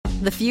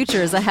The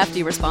future is a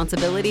hefty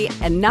responsibility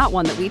and not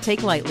one that we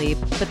take lightly.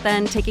 But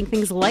then taking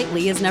things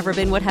lightly has never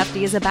been what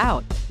Hefty is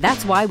about.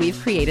 That's why we've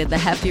created the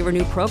Hefty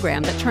Renew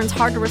program that turns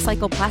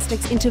hard-to-recycle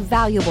plastics into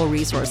valuable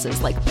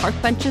resources like park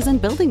benches and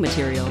building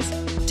materials.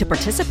 To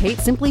participate,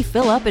 simply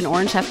fill up an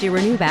orange Hefty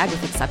Renew bag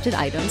with accepted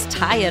items,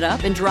 tie it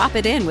up, and drop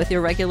it in with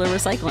your regular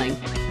recycling.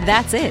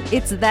 That's it.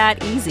 It's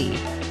that easy.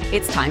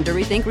 It's time to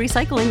rethink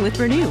recycling with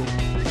Renew.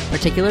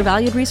 Particular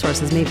valued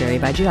resources may vary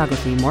by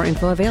geography. More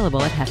info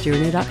available at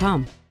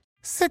heftyrenew.com.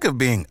 Sick of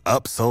being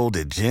upsold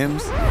at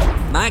gyms?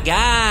 My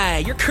guy,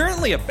 you're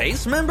currently a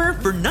base member?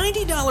 For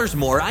 $90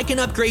 more, I can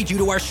upgrade you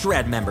to our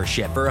Shred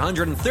membership. For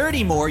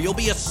 $130 more, you'll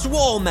be a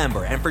Swole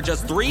member. And for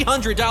just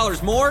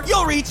 $300 more,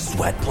 you'll reach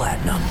Sweat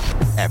Platinum.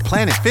 At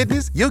Planet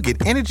Fitness, you'll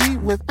get energy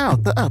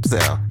without the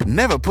upsell.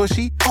 Never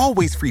pushy,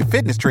 always free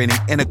fitness training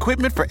and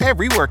equipment for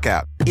every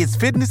workout. It's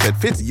fitness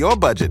that fits your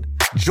budget.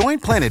 Join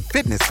Planet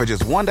Fitness for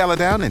just $1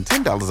 down and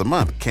 $10 a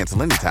month.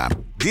 Cancel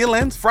anytime. Deal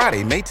ends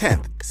Friday, May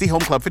 10th. See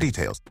Home Club for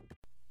details.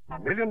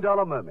 $1 Million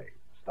Mermaid,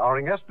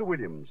 starring Esther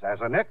Williams as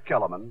Annette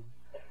Kellerman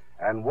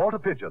and Walter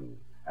Pidgeon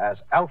as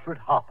Alfred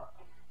Harper.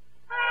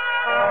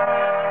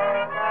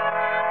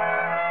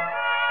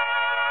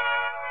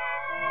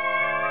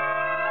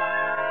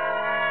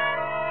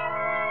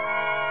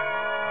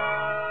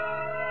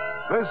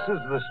 This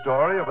is the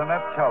story of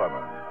Annette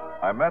Kellerman.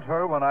 I met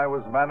her when I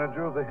was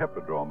manager of the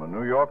Hippodrome in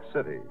New York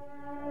City.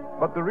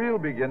 But the real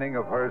beginning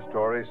of her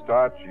story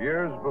starts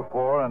years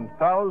before and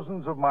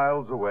thousands of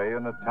miles away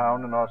in a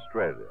town in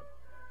Australia.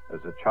 As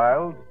a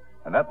child,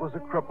 Annette was a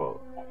cripple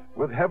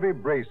with heavy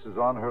braces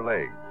on her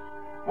legs.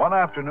 One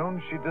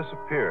afternoon, she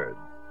disappeared.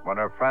 When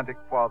her frantic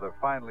father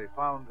finally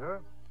found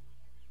her...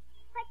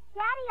 But,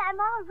 Daddy, I'm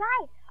all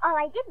right. All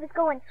I did was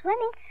go in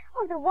swimming.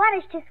 Oh, the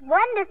water's just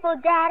wonderful,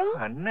 Daddy.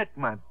 Annette,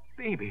 my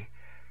baby.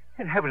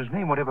 In heaven's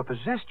name, whatever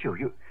possessed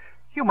you?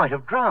 You might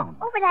have drowned.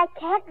 Oh, but I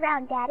can't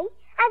drown, Daddy.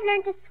 I've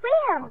learned to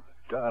swim. Oh,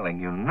 darling,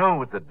 you know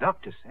what the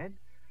doctor said.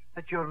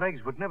 That your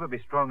legs would never be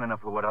strong enough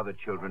for what other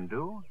children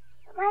do.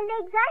 My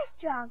legs are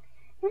strong.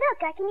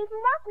 Look, I can even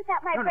walk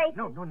without my braces.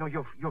 No,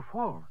 you'll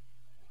fall.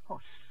 Oh,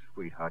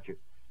 sweetheart,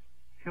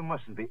 you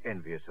mustn't be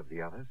envious of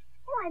the others.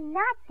 Oh, I'm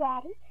not,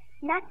 Daddy.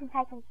 Not since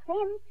I can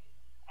swim.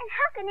 And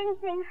how can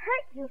anything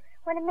hurt you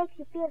when it makes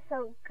you feel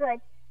so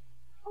good?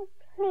 Oh,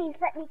 please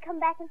let me come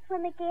back and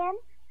swim again.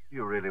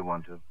 You really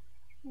want to?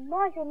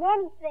 More than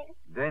anything.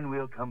 Then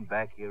we'll come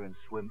back here and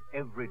swim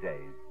every day.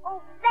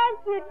 Oh, thank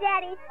you,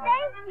 Daddy.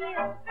 Thank you.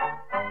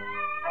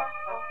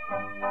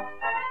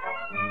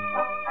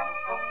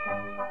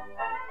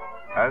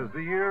 As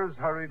the years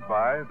hurried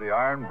by, the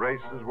iron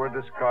braces were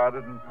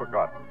discarded and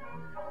forgotten.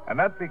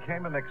 Annette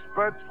became an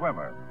expert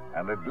swimmer,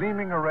 and a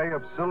gleaming array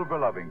of silver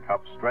loving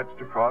cups stretched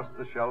across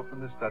the shelf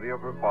in the study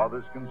of her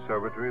father's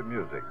Conservatory of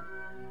Music.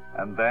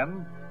 And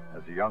then,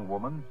 as a young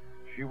woman,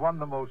 she won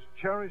the most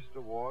cherished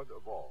award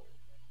of all.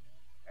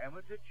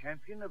 Amateur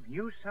champion of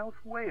New South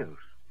Wales.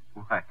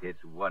 Why,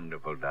 it's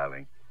wonderful,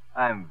 darling.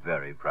 I'm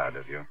very proud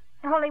of you.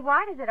 Only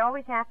why does it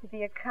always have to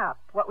be a cup?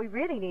 What we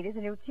really need is a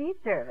new tea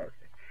service.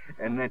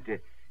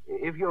 Annette,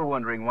 if you're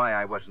wondering why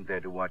I wasn't there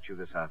to watch you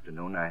this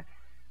afternoon,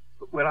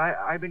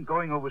 I've been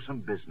going over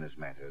some business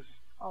matters.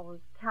 Oh, well,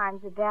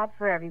 times are bad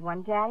for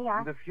everyone, Daddy.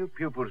 The few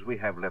pupils we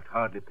have left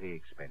hardly pay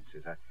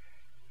expenses.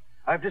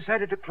 I've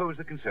decided to close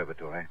the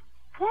conservatory.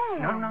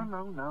 Dad.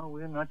 No.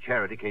 We're not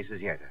charity cases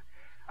yet.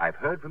 I've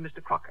heard from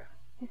Mr. Crocker.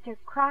 Mr.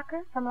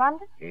 Crocker from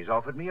London? He's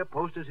offered me a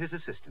post as his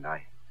assistant.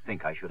 I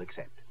think I should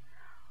accept.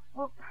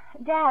 Well,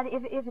 Dad,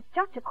 if it's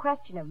just a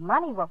question of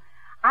money, well,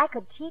 I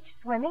could teach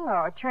swimming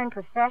or turn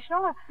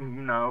professional or...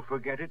 No,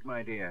 forget it,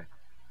 my dear.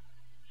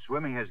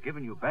 Swimming has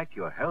given you back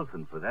your health,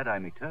 and for that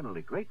I'm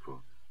eternally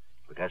grateful.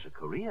 But as a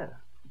career,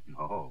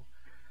 no.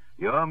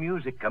 Your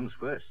music comes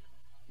first.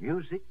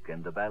 Music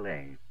and the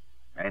ballet.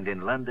 And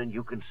in London,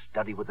 you can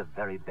study with the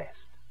very best.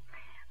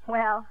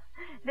 Well,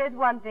 there's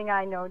one thing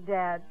I know,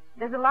 Dad.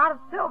 There's a lot of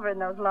silver in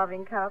those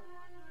loving cups.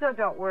 So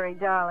don't worry,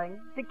 darling.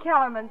 The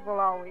Kellermans will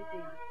always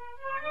eat.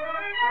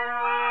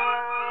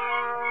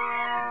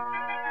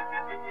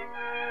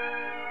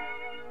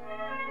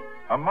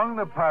 Among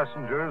the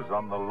passengers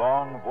on the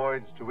long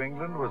voyage to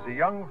England was a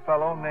young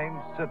fellow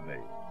named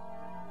Sidney.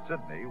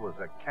 Sidney was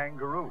a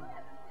kangaroo.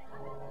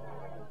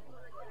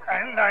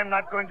 And I'm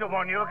not going to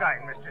warn you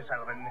again, Mr.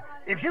 Sullivan.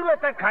 If you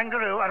let that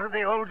kangaroo out of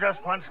the old just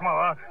once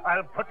more,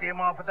 I'll put him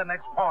off at the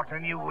next port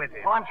and you with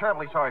him. Well, I'm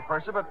terribly sorry,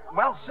 Percy, but,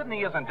 well,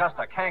 Sidney isn't just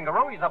a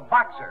kangaroo. He's a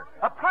boxer,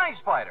 a prize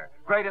fighter,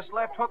 greatest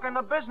left hook in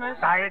the business.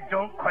 I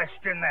don't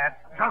question that.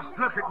 Just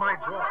look at my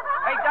jaw.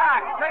 Hey,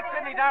 Doc, take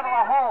Sidney down to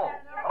the hole.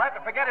 We'll have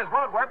to forget his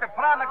road work, but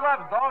put on the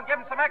gloves, though, and give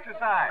him some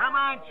exercise. Come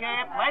on,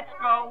 champ. Let's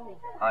go.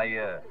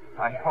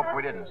 I hope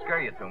we didn't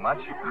scare you too much.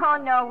 Oh,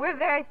 no, we're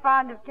very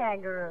fond of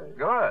kangaroos.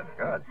 Good.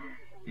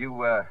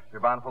 You're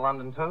bound for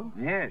London, too?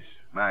 Yes.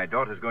 My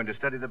daughter's going to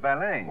study the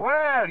ballet.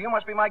 Well, you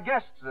must be my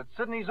guests at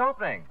Sydney's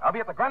opening. I'll be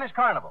at the Greenwich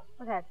Carnival.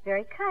 Well, that's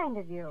very kind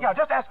of you. Yeah,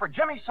 just ask for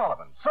Jimmy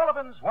Sullivan.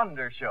 Sullivan's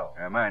Wonder Show.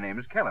 My name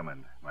is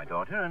Kellerman. My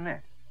daughter,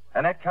 Annette.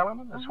 Annette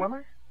Kellerman, the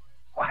swimmer?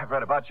 Well, I've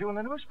read about you in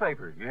the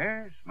newspaper.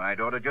 Yes, my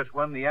daughter just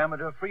won the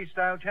Amateur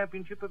Freestyle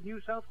Championship of New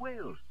South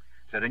Wales.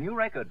 Set a new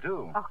record,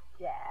 too. Oh,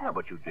 Dad. Yeah,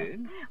 but you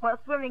did. Well,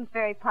 swimming's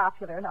very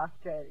popular in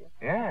Australia.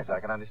 Yes, I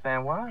can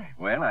understand why.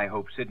 Well, I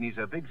hope Sydney's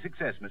a big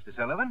success, Mr.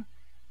 Sullivan.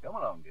 Come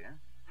along, dear.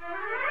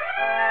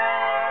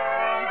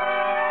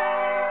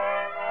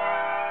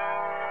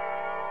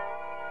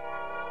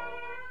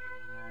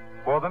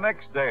 For the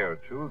next day or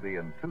two, the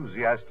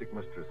enthusiastic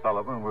Mr.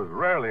 Sullivan was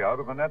rarely out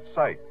of Annette's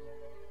sight.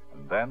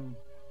 And then,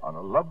 on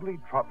a lovely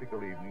tropical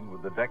evening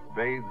with the deck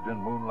bathed in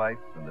moonlight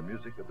and the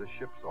music of the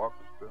ship's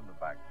orchestra in the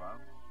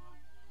background.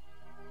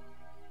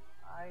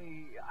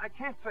 I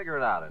can't figure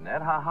it out,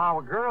 Annette, how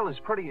a girl as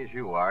pretty as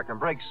you are can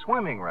break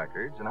swimming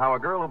records, and how a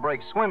girl who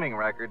breaks swimming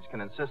records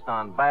can insist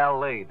on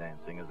ballet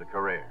dancing as a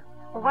career.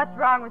 Well, what's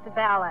wrong with the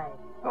ballet?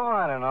 Oh,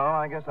 I don't know.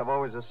 I guess I've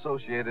always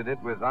associated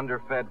it with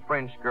underfed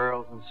French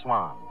girls and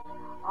swans.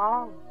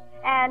 Oh,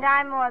 and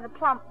I'm more the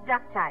plump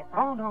duck type.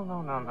 Oh, no.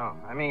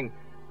 I mean,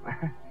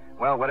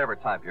 well, whatever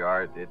type you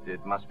are,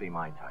 it must be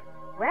my type.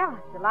 Well,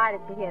 I'm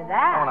delighted to hear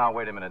that. Oh, now,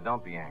 wait a minute.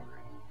 Don't be angry.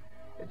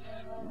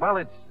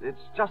 It's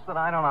just that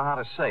I don't know how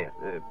to say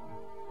it.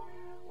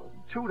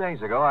 2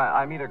 days ago,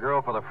 I meet a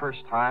girl for the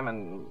first time,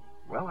 and,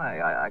 well,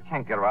 I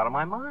can't get her out of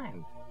my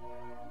mind.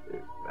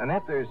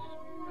 Annette, there's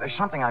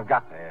something I've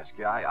got to ask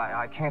you.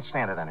 I can't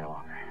stand it any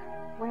longer.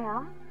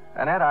 Well?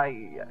 Annette,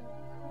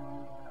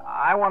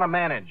 I want to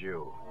manage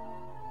you.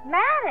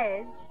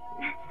 Manage?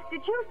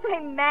 Did you say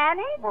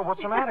manage? Well,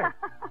 what's the matter?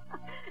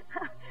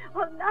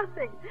 Well,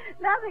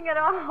 nothing at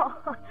all.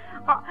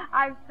 Oh,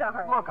 I'm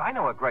sorry. Look, I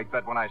know a great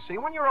bet when I see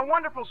one. You're a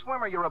wonderful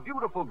swimmer. You're a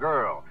beautiful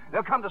girl.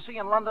 They'll come to see you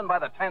in London by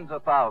the tens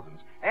of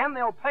thousands, and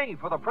they'll pay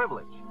for the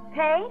privilege.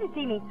 Pay to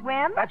see me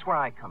swim? That's where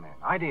I come in.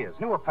 Ideas,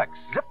 new effects.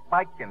 Zip,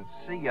 bike, and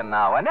see you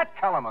now. Annette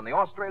Kellerman, the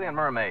Australian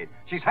mermaid.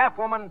 She's half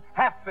woman,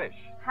 half fish.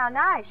 How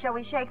nice. Shall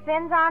we shake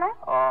fins on her?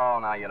 Oh,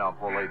 now you don't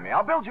believe me.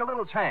 I'll build you a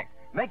little tank.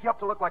 Make you up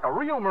to look like a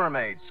real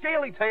mermaid,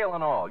 scaly tail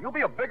and all. You'll be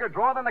a bigger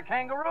draw than the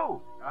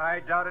kangaroo. I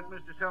doubt it,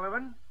 Mr.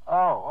 Sullivan.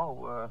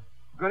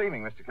 Good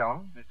evening, Mr.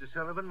 Kellerman. Mr.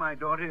 Sullivan, my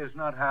daughter is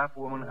not half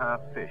woman, half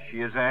fish.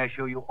 She is, I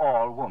assure you,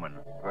 all woman.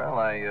 Well,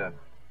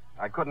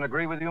 I couldn't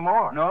agree with you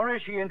more. Nor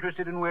is she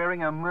interested in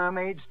wearing a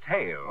mermaid's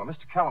tail. Well,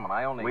 Mr. Kellerman,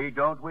 I only... We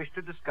don't wish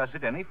to discuss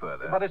it any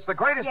further. But it's the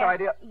greatest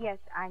idea... Yes,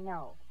 I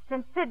know.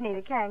 Since Sydney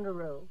the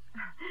kangaroo.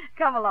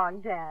 Come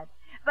along, Dad.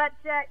 But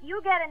you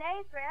get an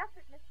A for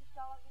effort, Mr.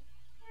 Sullivan.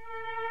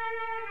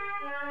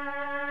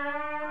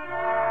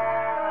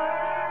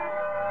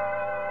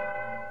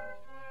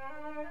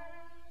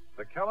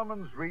 The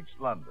Kellermans reached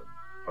London,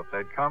 but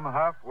they'd come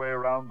halfway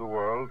around the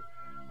world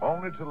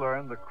only to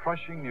learn the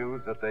crushing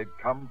news that they'd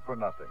come for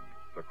nothing.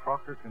 The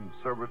Crocker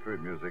Conservatory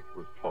of Music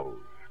was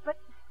closed. But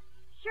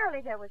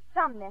surely there was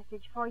some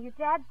message for you,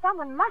 Dad.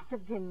 Someone must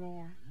have been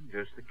there.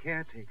 Just the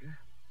caretaker.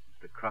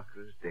 Mr.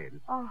 Crocker's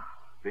dead. Oh.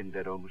 Been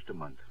dead almost a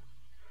month.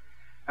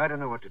 I don't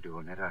know what to do,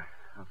 Annette.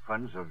 Our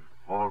funds are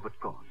all but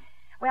gone.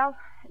 Well,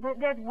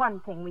 there's one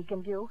thing we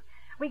can do.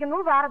 We can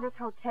move out of this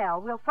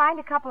hotel. We'll find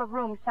a couple of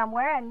rooms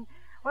somewhere, and,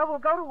 well, we'll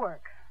go to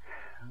work.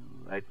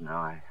 Right now,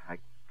 I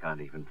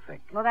can't even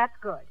think. Well, that's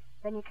good.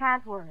 Then you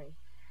can't worry.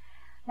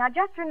 Now,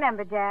 just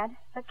remember, Dad,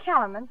 the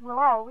Kellermans will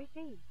always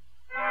be.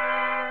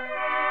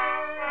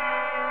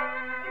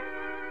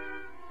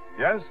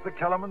 Yes, the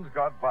Kellermans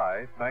got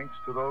by thanks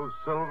to those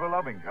silver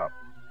loving cups.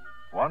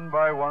 One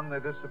by one, they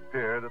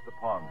disappeared at the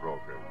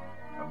pawnbroker's.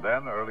 And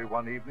then, early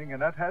one evening,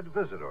 Annette had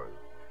visitors.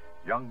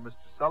 Young Mr.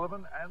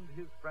 Sullivan and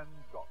his friend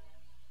Doc.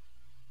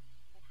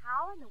 But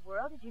how in the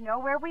world did you know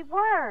where we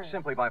were?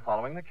 Simply by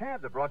following the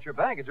cab that brought your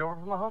baggage over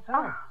from the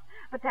hotel. Oh,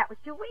 but that was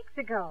 2 weeks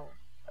ago.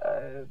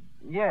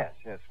 Yes.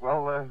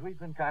 Well, we've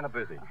been kind of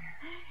busy.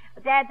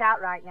 But Dad's out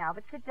right now,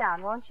 but sit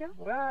down, won't you?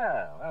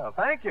 Well,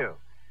 thank you.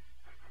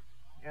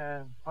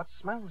 What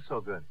smells so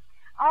good?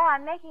 Oh,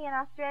 I'm making an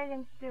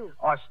Australian stew.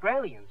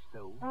 Australian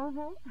stew?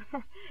 Mm-hmm.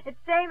 It's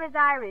same as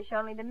Irish,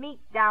 only the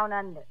meat's down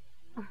under.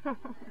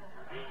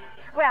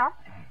 Well,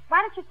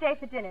 why don't you stay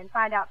for dinner and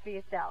find out for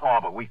yourself? Oh,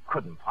 but we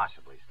couldn't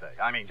possibly stay.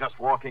 I mean, just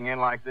walking in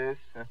like this?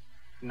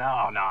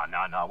 No,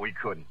 we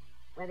couldn't.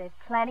 Well, there's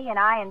plenty, and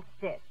I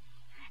insist.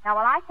 Now,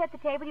 while I set the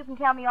table, you can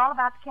tell me all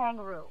about the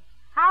kangaroo.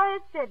 How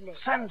is Sydney?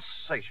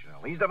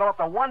 Sensational. He's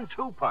developed a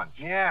 1-2 punch.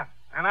 Yeah,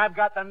 and I've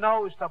got the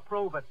nose to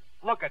prove it.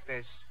 Look at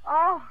this.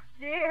 Oh,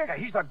 dear. Yeah,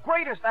 he's the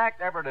greatest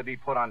act ever to be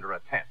put under a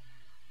tent.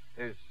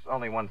 There's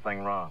only one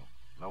thing wrong.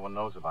 No one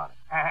knows about it.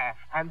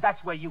 And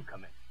that's where you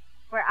come in.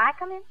 Where I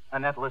come in?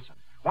 Annette, listen.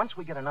 Once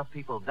we get enough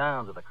people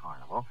down to the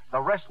carnival,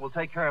 the rest will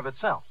take care of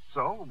itself.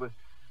 So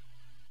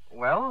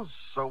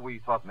we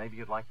thought maybe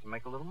you'd like to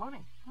make a little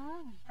money.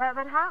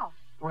 But how?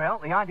 Well,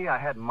 the idea I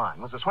had in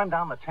mind was to swim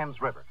down the Thames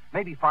River,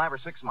 maybe 5 or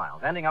 6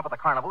 miles, ending up at the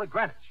carnival at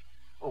Greenwich.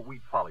 Oh,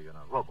 we'd follow you in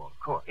a rowboat, of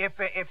course.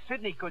 If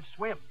Sydney could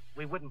swim,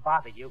 we wouldn't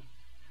bother you.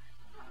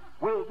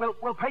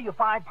 We'll pay you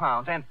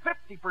 £5 and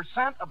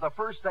 50% of the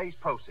first day's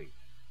proceeds.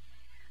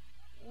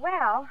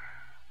 Well,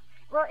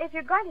 if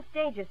you're going to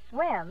stage a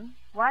swim,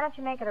 why don't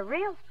you make it a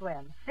real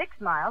swim? 6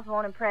 miles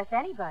won't impress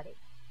anybody.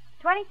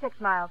 26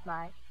 miles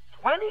might.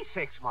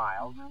 26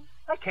 miles?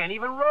 I can't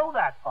even row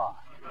that far.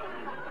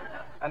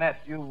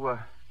 Annette, you're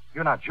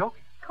not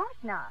joking. Of course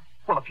not.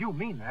 Well, if you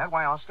mean that,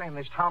 why, I'll stay in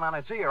this town on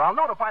its ear. I'll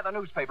notify the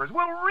newspapers.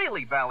 We'll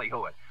really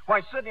ballyhoo it.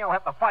 Why, Sidney will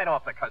have to fight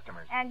off the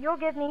customers. And you'll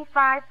give me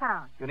 £5.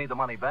 You need the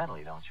money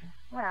badly, don't you?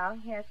 Well,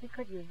 yes, we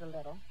could use a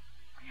little.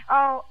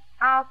 Oh,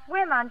 I'll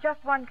swim on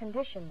just one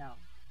condition, though.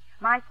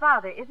 My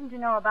father isn't to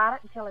know about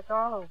it until it's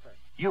all over.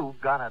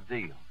 You've got a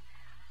deal.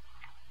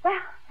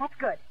 Well, that's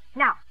good.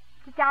 Now,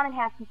 sit down and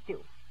have some stew.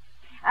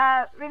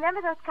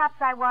 Remember those cups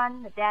I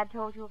won that Dad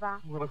told you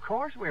about? Well, of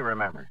course we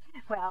remember.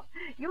 Well,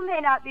 you may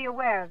not be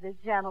aware of this,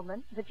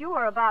 gentlemen, but you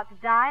are about to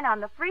dine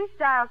on the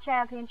Freestyle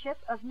Championship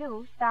of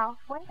New South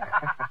Wales.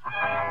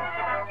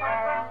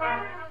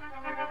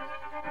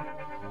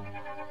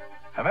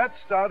 Annette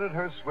started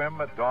her swim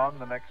at dawn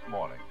the next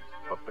morning,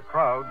 but the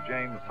crowd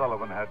Jane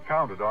Sullivan had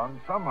counted on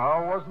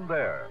somehow wasn't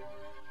there.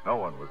 No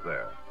one was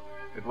there.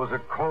 It was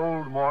a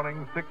cold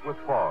morning, thick with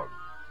fog.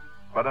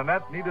 But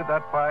Annette needed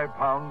that 5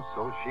 pounds,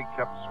 so she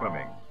kept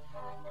swimming.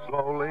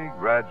 Slowly,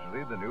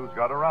 gradually, the news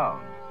got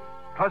around.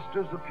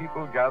 Clusters of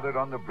people gathered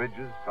on the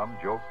bridges, some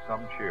joked,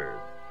 some cheered.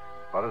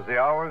 But as the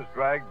hours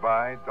dragged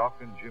by, Doc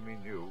and Jimmy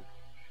knew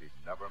she'd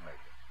never make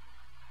it.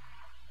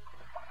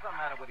 What's the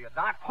matter with you,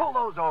 Doc? Pull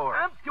those oars.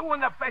 I'm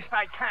doing the best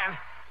I can.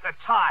 The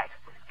tide.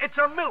 It's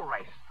a mill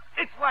race.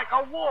 It's like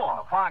a war.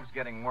 The fog's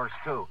getting worse,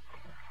 too.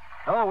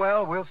 Oh,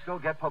 well, we'll still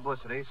get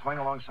publicity. Swing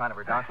alongside of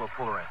her, Doc. We'll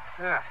pull her in.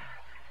 Yeah.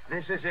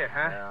 This is it,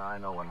 huh? Yeah, I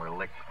know when we're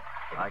licked.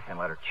 But I can't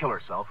let her kill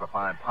herself for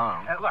 5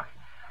 pounds. Look,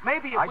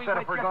 maybe if I we said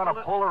went if we're just going a to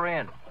little... pull her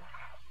in.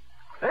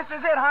 This is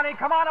it, honey.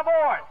 Come on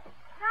aboard.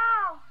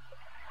 No.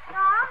 No,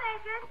 I'll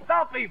make it.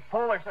 Don't be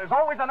foolish. There's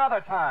always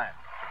another time.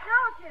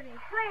 No, Jimmy,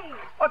 please.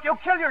 Look, you'll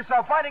kill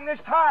yourself fighting this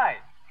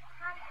tide.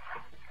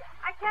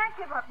 I can't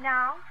give up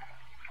now.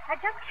 I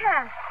just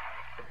can't.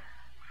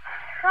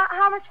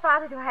 How much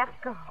farther do I have to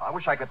go? I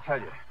wish I could tell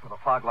you. With a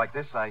fog like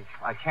this, I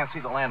can't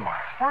see the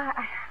landmarks.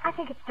 I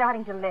think it's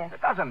starting to lift.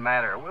 It doesn't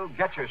matter. We'll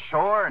get you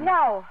ashore and...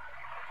 No,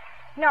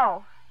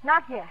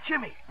 not yet.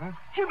 Jimmy,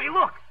 Jimmy,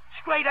 look.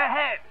 Straight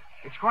ahead.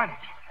 It's Greenwich.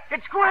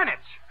 It's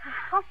Greenwich.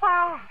 How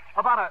far off?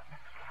 About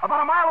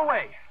a mile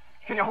away.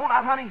 Can you hold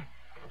out, honey?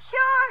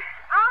 Sure.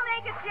 I'll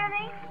make it,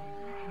 Jimmy.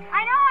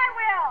 I know I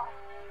will.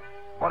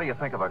 What do you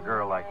think of a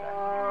girl like that?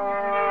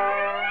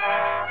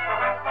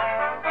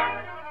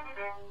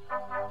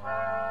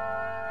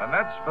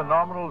 Annette's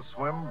phenomenal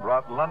swim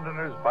brought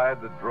Londoners by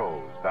the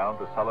droves down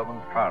to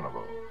Sullivan's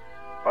Carnival.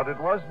 But it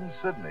wasn't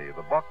Sydney,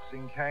 the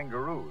boxing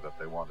kangaroo, that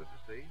they wanted to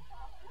see.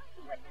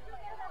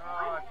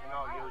 Oh, it's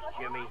no use,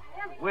 Jimmy.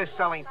 We're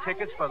selling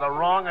tickets for the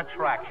wrong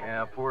attraction.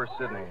 Yeah, poor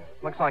Sydney.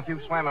 Looks like you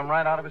swam him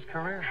right out of his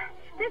career.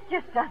 This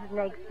just doesn't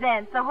make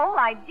sense. The whole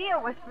idea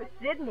was for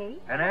Sydney.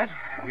 Annette,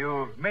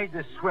 you've made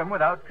this swim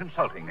without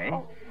consulting me.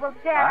 Oh, well,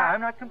 Dad...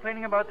 I'm not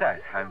complaining about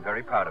that. I'm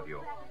very proud of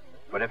you.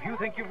 But if you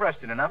think you've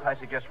rested enough, I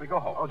suggest we go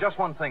home. Oh, just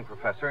one thing,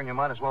 Professor, and you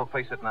might as well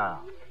face it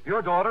now.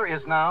 Your daughter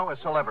is now a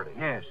celebrity.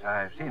 Yes,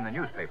 I've seen the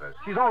newspapers.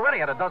 She's already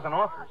had a dozen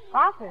offers.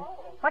 Offers?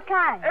 What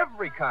kind?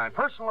 Every kind.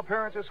 Personal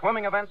appearances,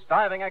 swimming events,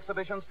 diving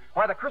exhibitions.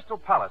 Why, the Crystal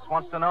Palace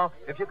wants to know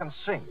if you can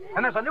sing.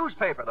 And there's a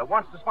newspaper that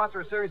wants to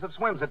sponsor a series of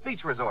swims at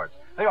beach resorts.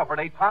 They offered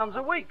 £8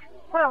 a week.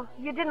 Well,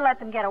 you didn't let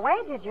them get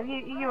away, did you?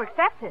 You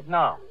accepted.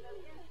 No.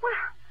 Well,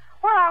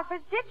 what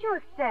offers did you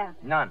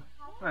accept? None.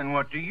 And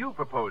what do you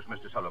propose,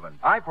 Mr. Sullivan?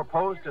 I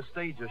propose to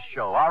stage a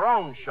show, our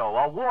own show,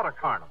 a water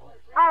carnival.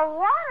 A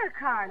water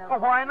carnival? Well,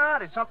 why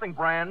not? It's something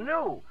brand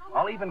new.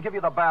 I'll even give you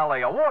the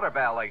ballet, a water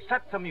ballet,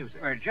 set to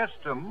music.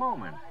 Just a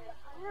moment.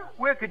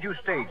 Where could you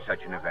stage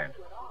such an event?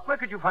 Where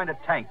could you find a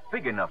tank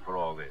big enough for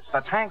all this? The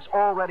tank's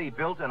already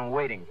built and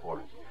waiting for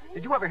us.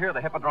 Did you ever hear of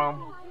the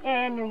Hippodrome?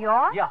 In New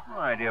York? Yeah.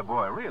 My dear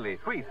boy, really?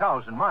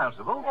 3,000 miles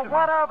of ocean? Well,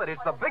 what of it?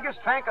 It's the biggest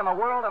tank in the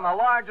world and the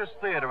largest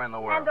theater in the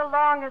world. And the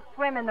longest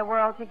swim in the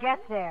world to get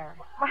there.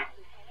 Well,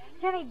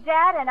 Jimmy,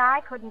 Dad and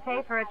I couldn't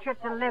pay for a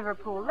trip to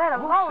Liverpool, let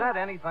alone... Who said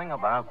anything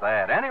about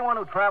that? Anyone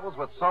who travels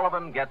with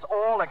Sullivan gets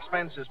all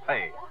expenses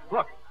paid.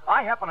 Look,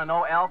 I happen to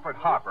know Alfred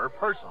Harper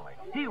personally.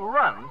 He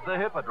runs the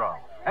Hippodrome.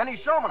 And he's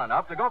showman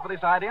enough to go for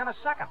this idea in a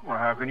second. Well,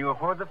 how can you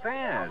afford the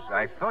fares?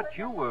 I thought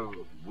you were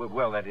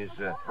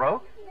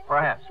broke?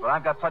 Perhaps, but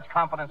I've got such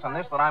confidence in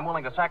this that I'm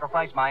willing to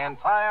sacrifice my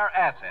entire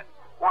assets.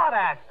 What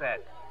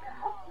assets?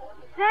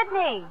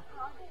 Sydney,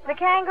 the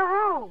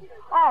kangaroo.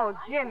 Oh,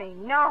 Jimmy,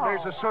 no.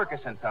 There's a circus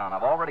in town.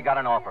 I've already got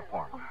an offer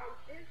for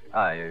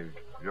him.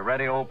 You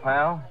ready, old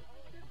pal?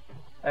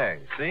 Hey,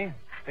 see?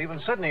 Even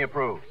Sydney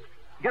approves.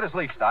 Get his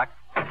leash, Doc.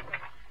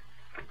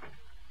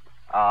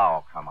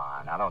 Oh, come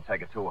on. Now, don't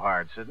take it too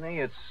hard, Sydney.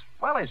 It's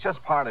just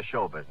part of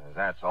show business,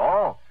 that's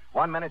all.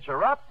 1 minute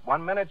you're up,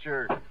 1 minute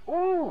you're...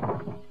 Ooh!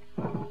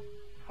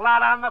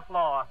 Flat on the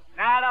floor.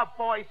 Not a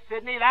boy,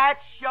 Sydney.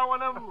 That's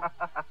showing him.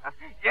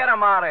 Get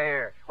him out of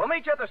here. We'll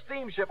meet you at the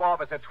steamship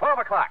office at 12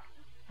 o'clock.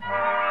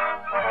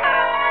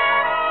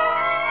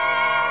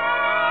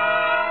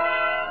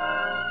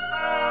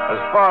 As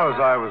far as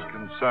I was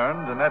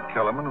concerned, Annette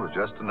Kellerman was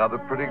just another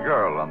pretty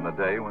girl on the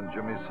day when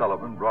Jimmy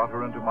Sullivan brought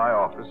her into my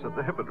office at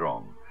the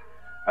Hippodrome.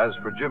 As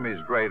for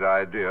Jimmy's great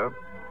idea,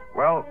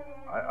 well,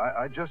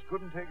 I just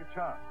couldn't take a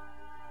chance.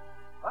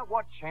 But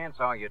what chance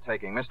are you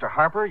taking, Mr.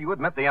 Harper? You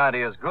admit the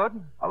idea is good?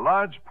 A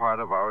large part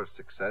of our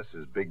success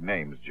is big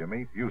names,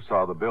 Jimmy. You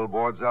saw the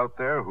billboards out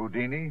there,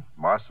 Houdini,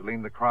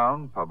 Marceline the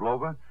Crown,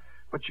 Pavlova.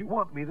 But you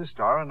want me to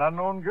star an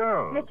unknown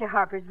girl. Mr.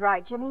 Harper's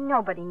right, Jimmy.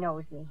 Nobody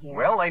knows me here.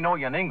 Well, they know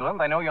you in England.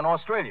 They know you in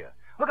Australia.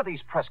 Look at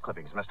these press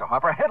clippings, Mr.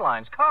 Harper.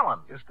 Headlines,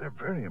 columns. Yes, they're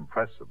very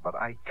impressive, but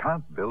I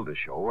can't build a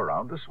show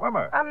around a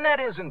swimmer. Annette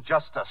isn't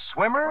just a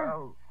swimmer.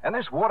 Well... And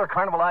this water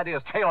carnival idea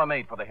is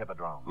tailor-made for the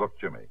Hippodrome. Look,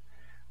 Jimmy,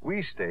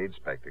 we stage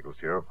spectacles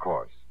here, of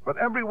course. But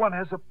everyone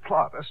has a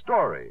plot, a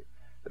story.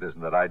 It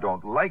isn't that I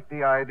don't like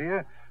the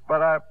idea,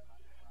 but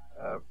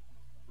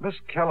Miss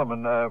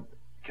Kellerman,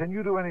 can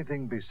you do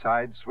anything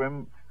besides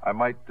swim? I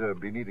might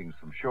be needing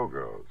some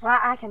showgirls. Well,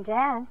 I can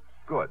dance.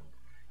 Good.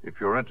 If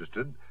you're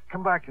interested,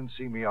 come back and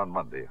see me on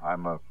Monday.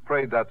 I'm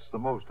afraid that's the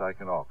most I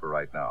can offer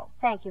right now.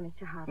 Thank you,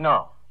 Mr. Harper.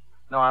 No,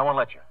 I won't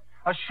let you.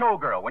 A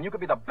showgirl, when you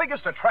could be the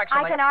biggest attraction...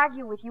 I can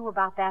argue with you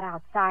about that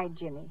outside,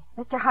 Jimmy.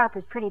 Mr.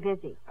 Harper's pretty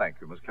busy. Thank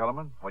you, Miss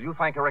Kellerman. Well, you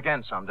thank her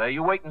again someday.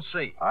 You wait and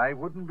see. I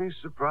wouldn't be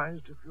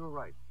surprised if you're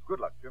right.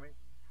 Good luck, Jimmy.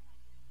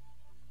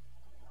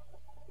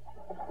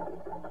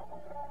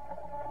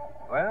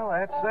 Well,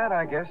 that's that,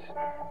 I guess.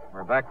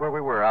 We're back where we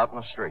were, out in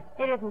the street.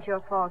 It isn't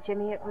your fault,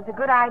 Jimmy. It was a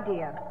good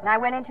idea. And I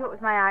went into it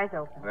with my eyes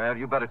open. Well,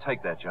 you better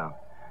take that, John.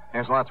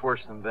 There's lots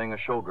worse than being a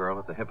showgirl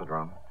at the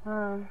Hippodrome.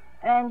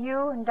 And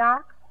you and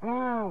Doc?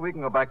 Yeah, we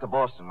can go back to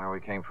Boston, where we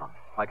came from.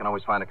 I can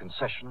always find a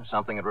concession or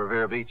something at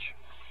Revere Beach.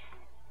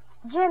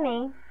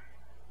 Jimmy,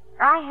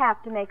 I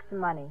have to make some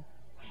money.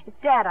 It's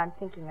Dad I'm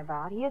thinking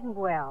about. He isn't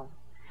well.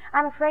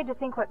 I'm afraid to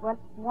think what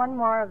one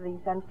more of these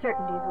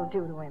uncertainties will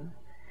do to him.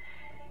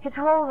 His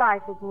whole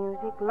life is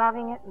music,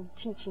 loving it and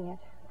teaching it.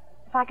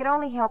 If I could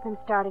only help him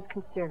start his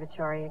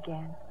conservatory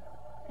again.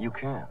 You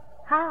can.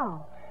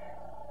 How?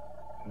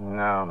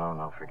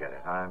 No, forget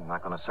it. I'm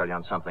not going to sell you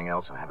on something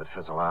else and have it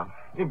fizzle out.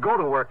 You go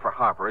to work for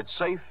Harper. It's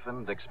safe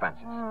and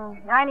expensive.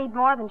 I need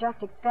more than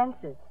just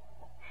expenses.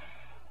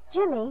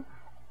 Jimmy,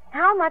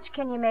 how much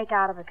can you make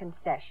out of a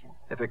concession?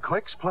 If it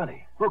clicks,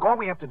 plenty. Look, all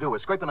we have to do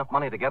is scrape enough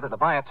money together to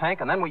buy a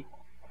tank, and then we...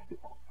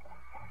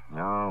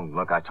 No,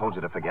 look, I told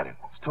you to forget it.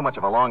 It's too much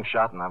of a long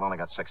shot, and I've only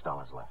got $6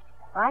 left. Well,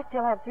 I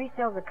still have 3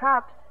 silver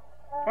cups.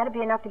 That'd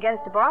be enough to get us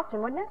to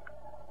Boston, wouldn't it?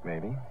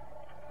 Maybe.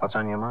 What's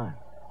on your mind?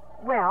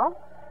 Well,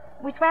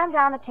 we swam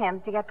down the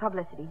Thames to get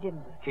publicity,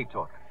 didn't we? Keep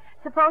talking.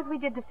 Suppose we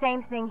did the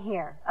same thing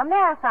here. A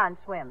marathon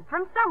swim.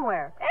 From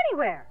somewhere.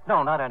 Anywhere.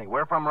 No, not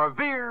anywhere. From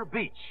Revere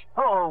Beach.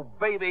 Oh,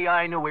 baby,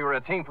 I knew we were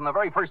a team from the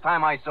very first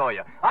time I saw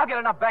you. I'll get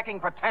enough backing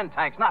for 10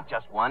 tanks, not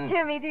just one.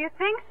 Jimmy, do you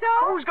think so?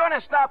 Who's going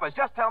to stop us?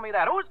 Just tell me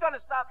that. Who's going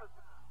to stop us?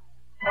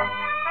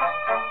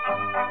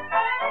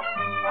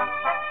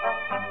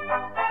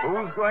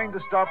 Who's going to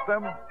stop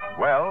them?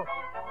 Well,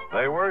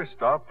 they were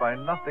stopped by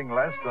nothing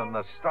less than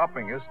the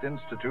stoppingest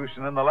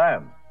institution in the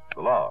land,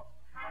 the law.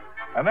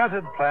 Annette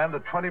had planned a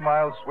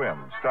 20-mile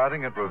swim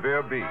starting at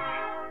Revere Beach.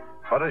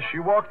 But as she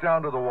walked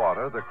down to the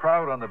water, the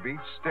crowd on the beach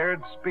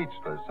stared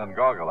speechless and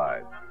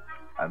goggle-eyed.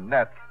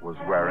 Annette was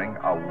wearing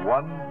a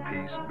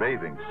one-piece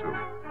bathing suit.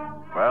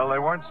 Well, they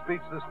weren't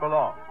speechless for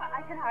long.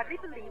 I can hardly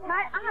believe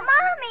my eyes.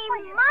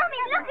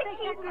 Mommy, look at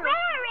she's wearing.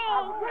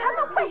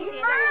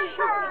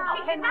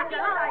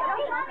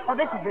 Oh,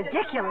 this is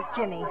ridiculous,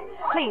 Jimmy.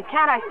 Please,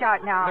 can't I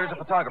start now? There's a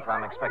photographer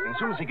I'm expecting as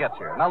soon as he gets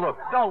here. Now, look,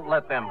 don't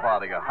let them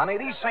bother you, honey.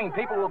 These same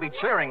people will be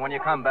cheering when you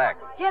come back.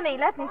 Jimmy,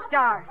 let me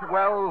start.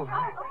 Well,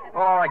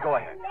 all right, go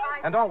ahead.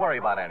 And don't worry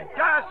about anything.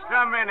 Just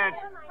a minute.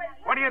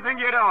 What do you think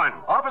you're doing?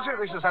 Officer,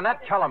 this is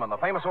Annette Kellerman, the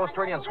famous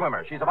Australian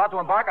swimmer. She's about to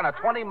embark on a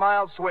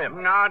 20-mile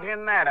swim. Not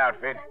in that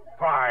outfit.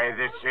 Why,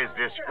 this is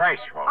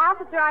disgraceful.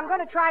 Officer, I'm going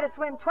to try to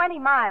swim 20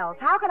 miles.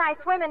 How can I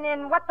swim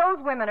in what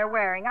those women are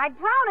wearing? I'd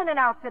drown in an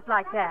outfit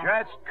like that.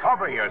 Just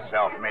cover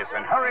yourself, miss,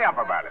 and hurry up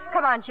about it.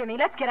 Come on, Jimmy.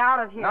 Let's get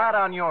out of here. Not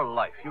on your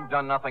life. You've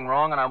done nothing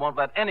wrong, and I won't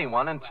let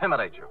anyone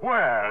intimidate you.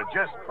 Well,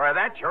 just for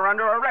that, you're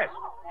under arrest.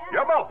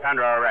 You're both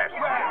under arrest.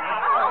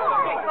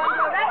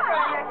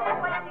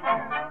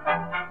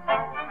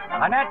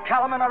 Annette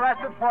Kellerman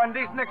arrested for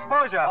indecent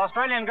exposure.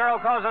 Australian girl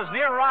causes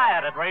near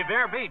riot at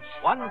Revere Beach.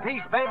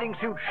 One-piece bathing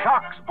suit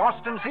shocks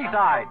Boston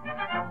seaside.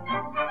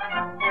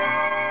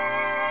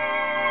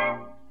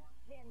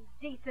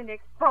 Indecent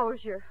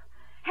exposure.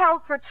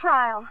 Held for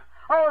trial.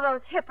 Oh,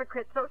 those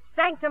hypocrites, those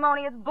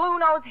sanctimonious,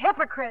 blue-nosed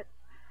hypocrites.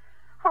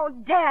 Oh,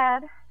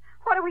 Dad,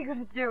 what are we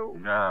going to do?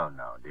 No,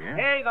 dear.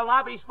 Hey, the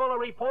lobby's full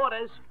of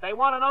reporters. They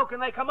want to know, can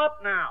they come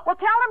up now? Well,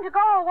 tell them to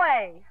go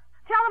away.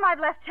 Tell them I've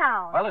left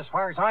town. Well, as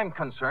far as I'm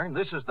concerned,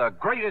 this is the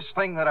greatest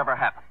thing that ever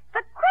happened.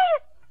 The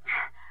greatest...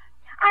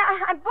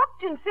 I'm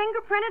booked and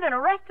fingerprinted and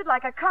arrested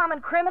like a common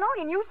criminal,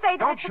 and you say that...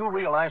 Don't you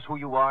realize who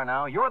you are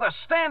now? You're the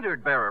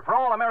standard bearer for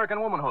all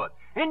American womanhood.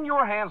 In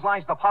your hands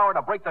lies the power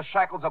to break the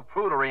shackles of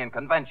prudery and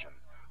convention.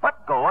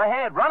 But go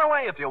ahead, run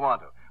away if you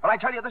want to. But I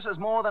tell you, this is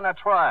more than a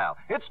trial.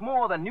 It's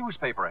more than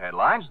newspaper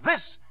headlines.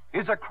 This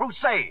is a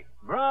crusade.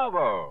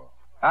 Bravo.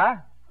 Huh?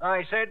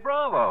 I said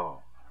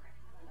bravo.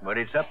 But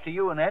it's up to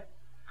you, Annette.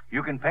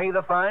 You can pay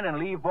the fine and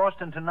leave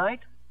Boston tonight,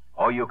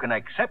 or you can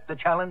accept the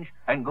challenge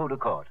and go to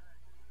court.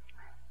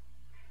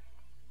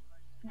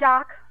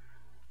 Doc,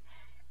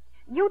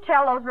 you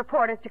tell those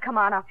reporters to come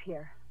on up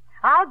here.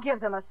 I'll give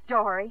them a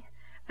story.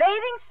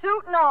 Bathing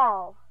suit and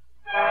all.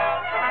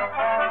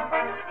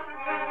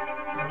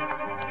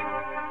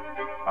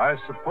 I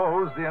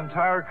suppose the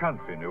entire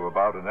country knew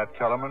about Annette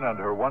Kellerman and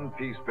her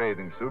one-piece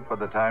bathing suit by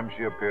the time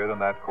she appeared in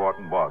that court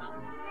in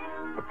Boston.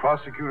 The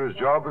prosecutor's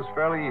job was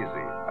fairly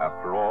easy.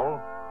 After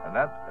all,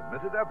 Annette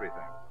admitted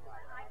everything.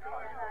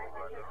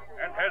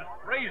 And has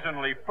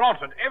brazenly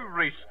flaunted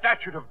every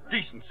statute of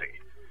decency.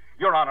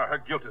 Your Honor, her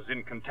guilt is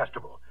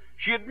incontestable.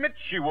 She admits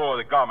she wore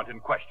the garment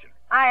in question.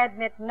 I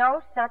admit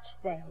no such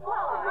thing.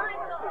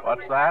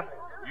 What's that?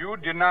 You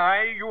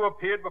deny you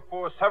appeared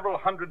before several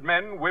hundred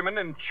men, women,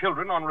 and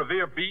children on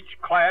Revere Beach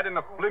clad in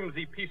a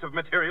flimsy piece of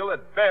material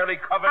that barely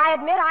covered... I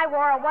admit I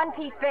wore a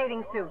one-piece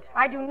bathing suit.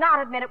 I do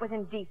not admit it was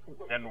indecent.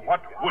 Then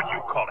what would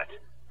you call it?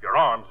 Your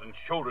arms and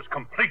shoulders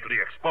completely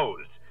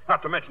exposed,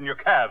 not to mention your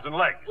calves and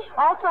legs.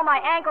 Also my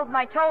ankles,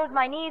 my toes,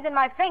 my knees, and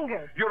my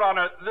fingers. Your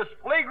Honor, this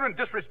flagrant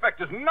disrespect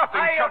is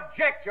nothing I short...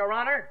 object, Your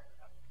Honor.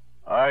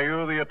 Are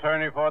you the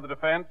attorney for the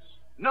defense?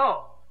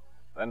 No.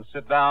 Then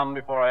sit down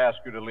before I ask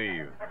you to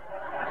leave.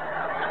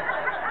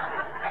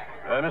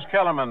 Miss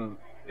Kellerman,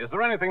 is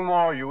there anything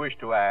more you wish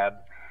to add?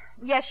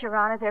 Yes, Your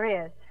Honor,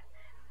 there is.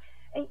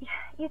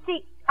 You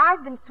see,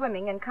 I've been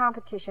swimming in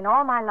competition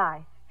all my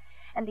life,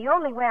 and the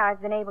only way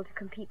I've been able to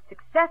compete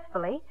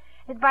successfully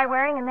is by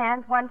wearing a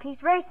man's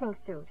one-piece racing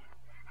suit.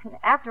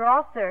 After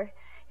all, sir,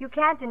 you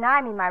can't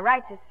deny me my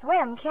right to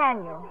swim,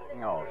 can you?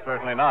 No,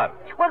 certainly not.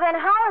 Well, then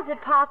how is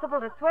it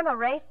possible to swim a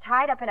race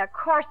tied up in a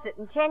corset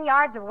and 10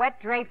 yards of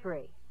wet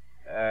drapery?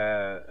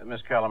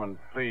 Miss Kellerman,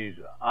 please,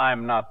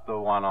 I'm not the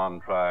one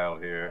on trial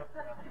here.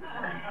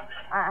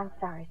 I'm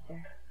sorry,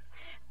 sir.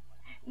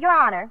 Your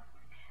Honor,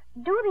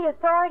 do the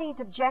authorities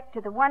object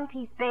to the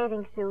one-piece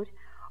bathing suit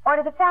or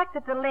to the fact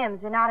that the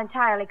limbs are not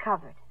entirely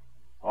covered?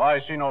 Oh,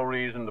 I see no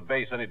reason to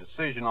base any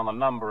decision on the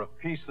number of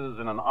pieces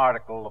in an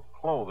article of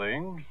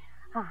clothing.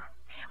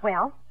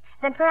 Well,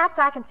 then perhaps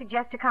I can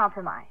suggest a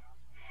compromise.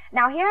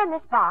 Now, here in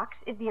this box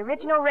is the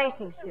original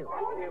racing suit.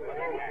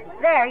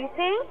 There, you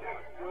see?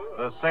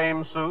 The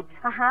same suit?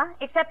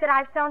 Except that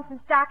I've sewn some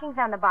stockings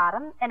on the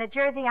bottom and a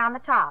jersey on the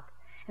top.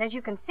 And as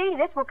you can see,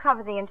 this will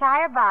cover the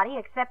entire body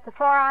except the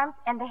forearms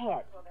and the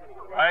head.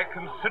 I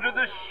consider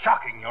this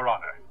shocking, Your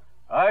Honor.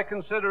 I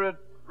consider it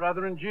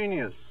rather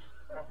ingenious.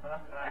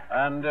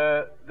 And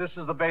this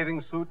is the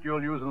bathing suit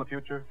you'll use in the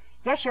future?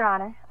 Yes, Your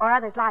Honor, or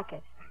others like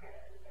it.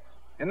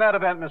 In that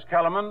event, Miss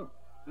Kellerman,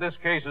 this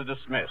case is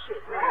dismissed.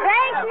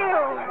 Thank you.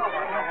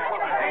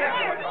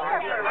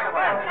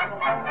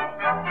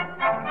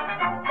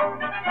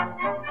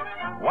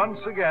 Once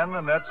again,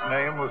 Annette's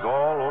name was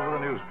all over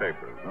the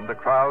newspapers, and the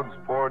crowds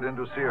poured in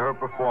to see her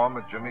perform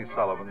at Jimmy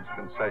Sullivan's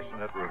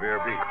concession at Revere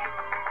Beach.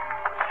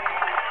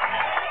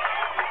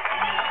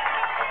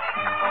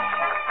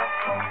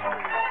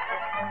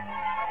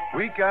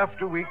 Week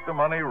after week, the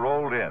money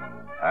rolled in,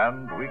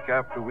 and week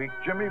after week,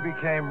 Jimmy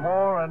became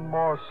more and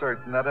more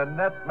certain that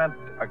Annette meant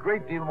a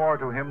great deal more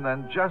to him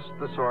than just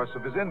the source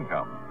of his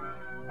income.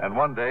 And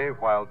one day,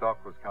 while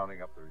Doc was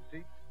counting up the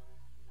receipts...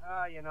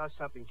 You know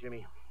something,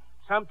 Jimmy?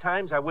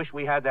 Sometimes I wish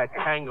we had that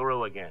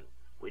kangaroo again.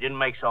 We didn't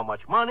make so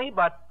much money,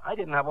 but I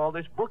didn't have all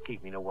this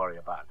bookkeeping to worry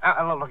about.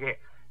 Look here.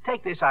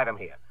 Take this item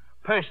here.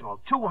 Personal,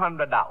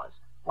 $200.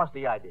 What's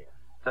the idea?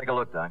 Take a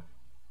look, Doc.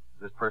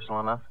 Is this personal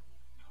enough?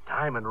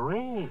 Diamond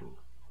ring.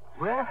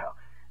 Well,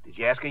 did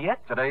you ask her yet?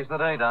 Today's the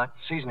day, Doc.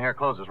 Season here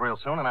closes real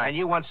soon, And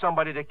you want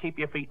somebody to keep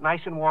your feet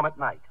nice and warm at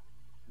night.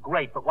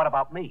 Great, but what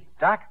about me?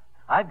 Doc,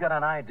 I've got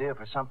an idea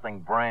for something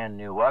brand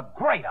new. A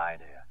great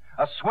idea.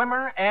 A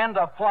swimmer and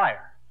a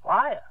flyer.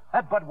 Flyer?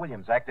 That Bud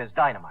Williams act is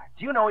dynamite.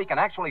 Do you know he can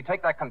actually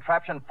take that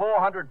contraption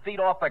 400 feet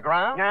off the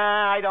ground?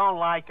 Nah, I don't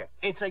like it.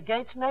 It's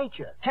against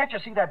nature. Can't you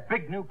see that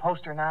big new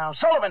poster now?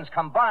 Sullivan's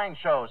Combined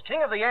Shows.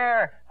 King of the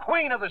Air,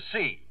 Queen of the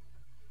Sea.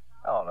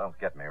 Oh, don't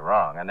get me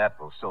wrong. Annette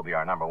will still be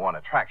our number one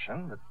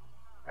attraction, but,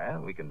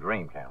 well, we can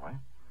dream, can't we?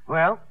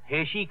 Well,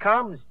 here she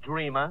comes,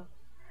 dreamer.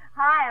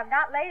 Hi, I'm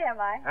not late, am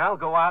I? I'll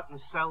go out and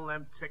sell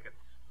them tickets.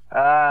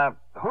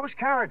 Whose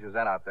carriage is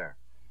that out there?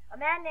 A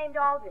man named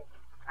Aldrich.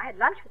 I had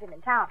lunch with him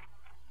in town.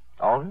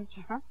 Aldrich?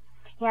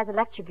 He has a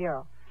lecture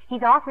bureau.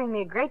 He's offering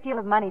me a great deal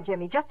of money,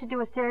 Jimmy, just to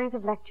do a series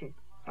of lectures.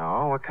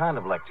 Oh, what kind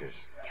of lectures?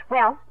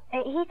 Well,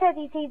 he says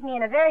he sees me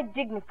in a very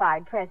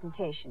dignified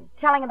presentation,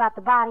 telling about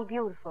the body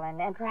beautiful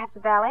and perhaps a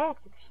ballet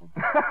exhibition.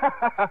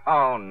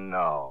 Oh,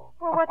 no.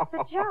 Well, what's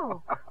the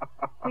joke?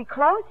 We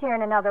close here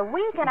in another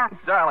week, and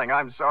Darling,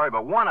 I'm sorry,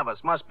 but one of us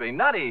must be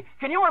nutty.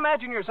 Can you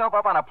imagine yourself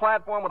up on a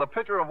platform with a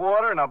pitcher of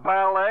water and a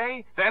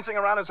ballet, dancing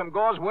around in some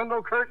gauze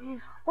window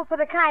curtains? Well, for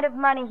the kind of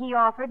money he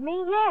offered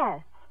me,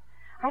 yes.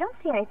 I don't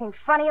see anything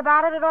funny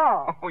about it at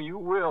all. Oh, you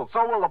will.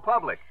 So will the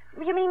public.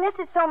 You mean this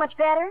is so much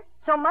better,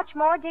 so much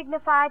more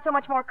dignified, so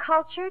much more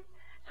cultured,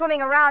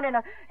 swimming around in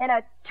a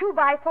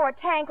 2x4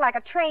 tank like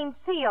a trained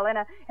seal in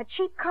a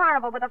cheap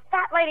carnival with a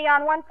fat lady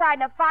on one side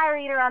and a fire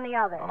eater on the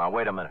other. Oh, now,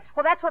 wait a minute.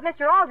 Well, that's what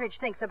Mr. Aldrich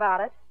thinks about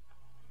it.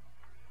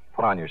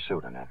 Put on your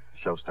suit, Annette. The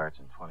show starts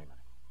in 20 minutes.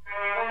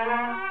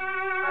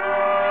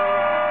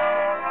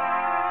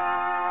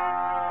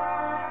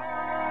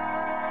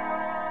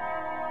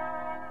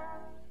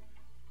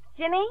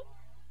 Jimmy,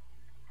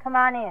 come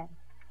on in.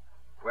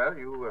 Well,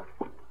 you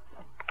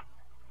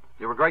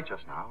were great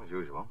just now, as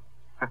usual.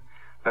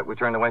 Bet we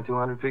turned away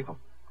 200 people.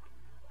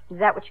 Is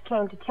that what you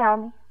came to tell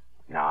me?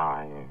 No,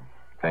 I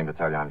came to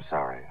tell you I'm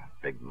sorry.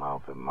 Big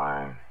mouth of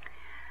mine.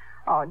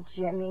 Oh,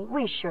 Jimmy,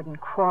 we shouldn't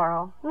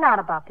quarrel. Not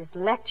about this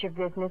lecture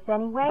business,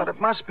 anyway. But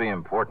it must be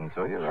important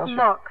to you. Or else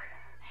Look,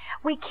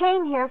 we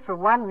came here for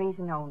one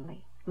reason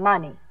only.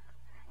 Money.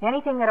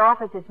 Anything that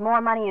offers us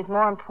more money is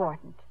more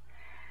important.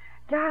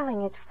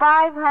 Darling, it's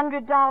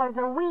 $500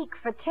 a week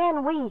for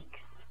 10 weeks.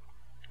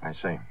 I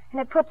see.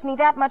 And it puts me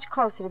that much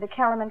closer to the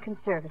Kellerman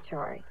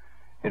Conservatory.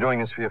 You're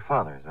doing this for your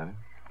father, is that it?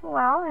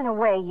 Well, in a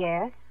way,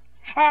 yes.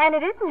 And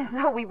it isn't as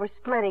though we were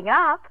splitting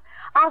up.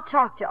 I'll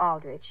talk to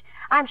Aldrich.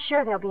 I'm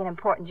sure there'll be an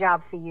important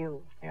job for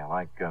you. Yeah,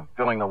 like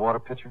filling the water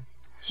pitcher?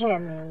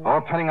 Jimmy.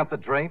 Or pinning up the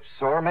drapes.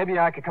 Or maybe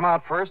I could come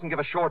out first and give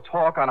a short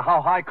talk on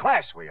how high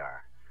class we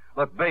are.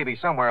 Look, baby,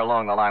 somewhere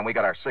along the line we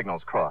got our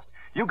signals crossed.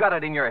 You got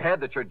it in your head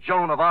that you're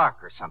Joan of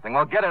Arc or something.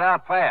 Well, get it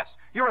out fast.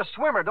 You're a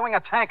swimmer doing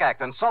a tank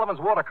act in Sullivan's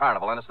Water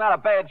Carnival, and it's not a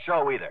bad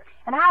show either.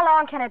 And how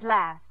long can it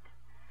last?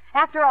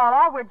 After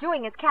all we're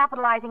doing is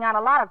capitalizing on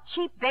a lot of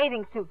cheap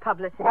bathing suit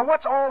publicity. Well,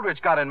 what's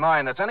Aldrich got in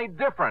mind that's any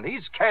different?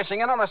 He's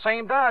cashing in on the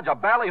same dodge, a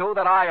ballyhoo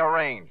that I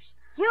arranged.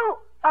 You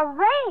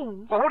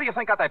arranged? Well, who do you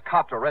think got that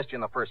cop to arrest you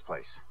in the first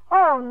place?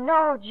 Oh,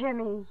 no,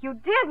 Jimmy, you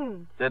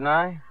didn't. Didn't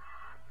I?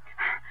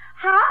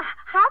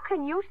 How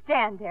can you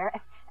stand there?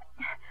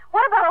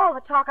 What about all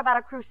the talk about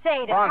a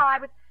crusade and how I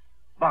was...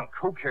 Bunk,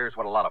 who cares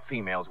what a lot of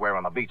females wear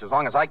on the beach as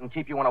long as I can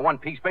keep you in a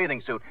one-piece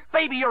bathing suit?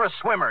 Baby, you're a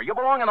swimmer. You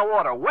belong in the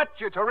water. Wet,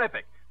 you're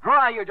terrific.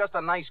 Dry, you're just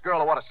a nice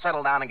girl who ought to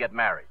settle down and get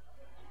married.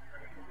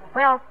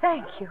 Well,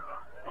 thank you.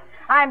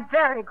 I'm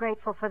very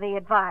grateful for the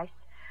advice.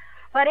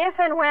 But if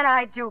and when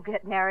I do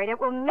get married, it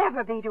will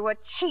never be to a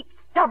cheap,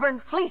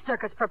 stubborn flea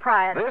circus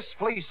proprietor. This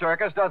flea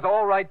circus does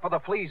all right for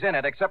the fleas in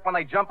it, except when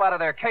they jump out of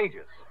their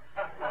cages.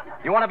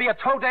 You want to be a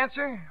toe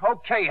dancer?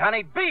 Okay,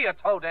 honey, be a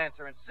toe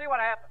dancer and see what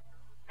happens.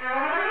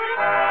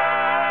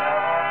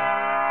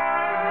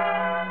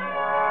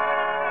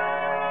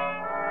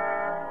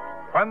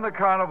 When the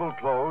carnival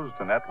closed,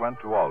 Annette went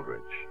to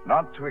Aldrich,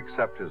 not to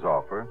accept his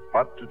offer,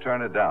 but to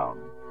turn it down.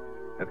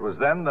 It was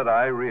then that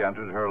I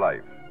re-entered her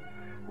life.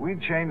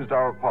 We'd changed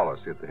our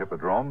policy at the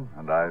Hippodrome,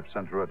 and I've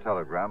sent her a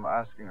telegram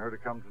asking her to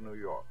come to New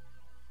York.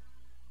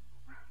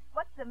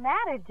 What's the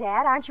matter,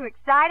 Dad? Aren't you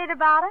excited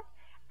about it?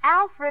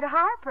 Alfred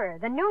Harper,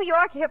 the New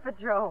York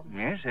Hippodrome.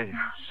 Yes, it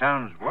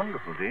sounds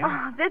wonderful, dear.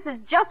 Oh, this is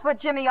just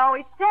what Jimmy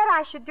always said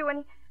I should do,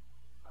 and...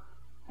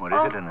 What is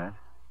it, Annette?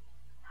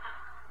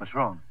 What's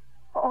wrong?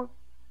 Oh,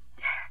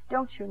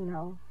 don't you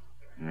know?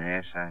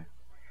 Yes, I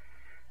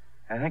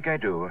think I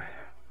do.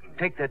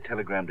 Take that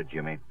telegram to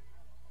Jimmy.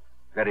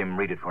 Let him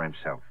read it for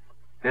himself.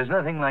 There's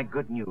nothing like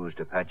good news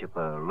to patch up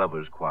a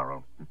lover's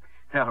quarrel.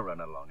 Now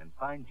run along and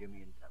find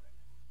Jimmy and tell him.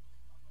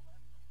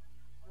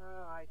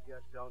 Oh, I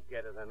just don't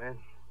get it, Annette.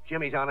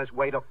 Jimmy's on his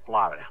way to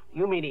Florida.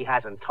 You mean he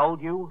hasn't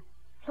told you?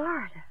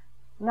 Florida?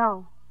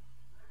 No.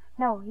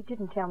 No, he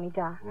didn't tell me,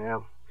 Doc. Yeah.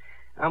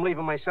 I'm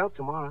leaving myself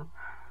tomorrow.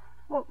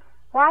 Well,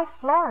 why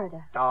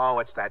Florida? Oh,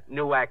 it's that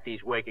new act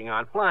he's working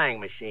on, flying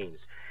machines.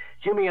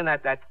 Jimmy and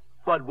that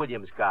Bud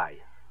Williams guy.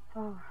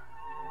 Oh,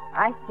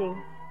 I see.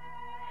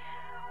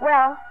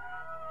 Well,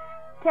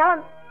 tell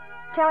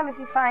him if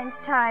he finds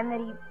time that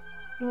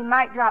he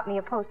might drop me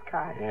a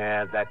postcard.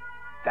 Yeah, that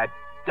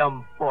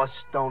dumb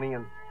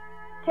Bostonian.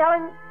 Tell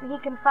him he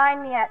can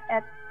find me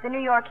at the New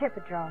York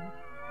Hippodrome.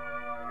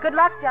 Good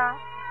luck, Doc.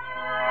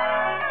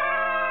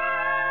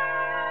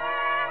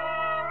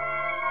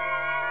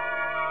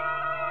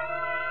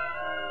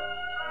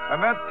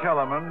 Annette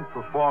Kellerman,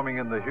 performing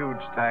in the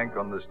huge tank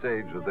on the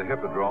stage of the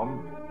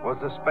Hippodrome, was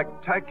a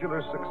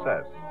spectacular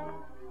success.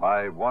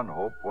 My one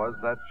hope was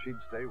that she'd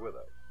stay with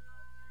us.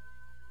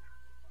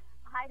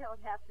 I don't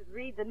have to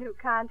read the new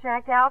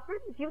contract,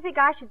 Alfred. If you think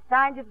I should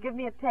sign, just give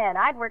me a pen.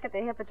 I'd work at the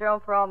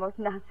Hippodrome for almost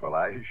nothing. Well,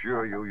 I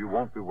assure you, you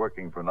won't be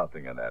working for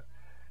nothing, Annette.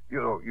 You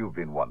know, you've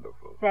been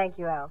wonderful. Thank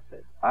you,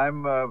 Alfred.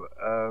 I'm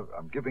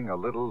giving a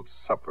little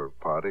supper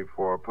party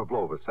for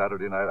Pavlova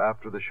Saturday night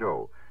after the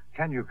show.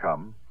 Can you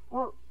come?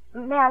 Well,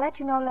 may I let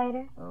you know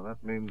later? Well,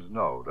 that means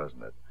no,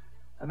 doesn't it?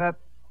 Annette,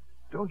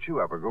 don't you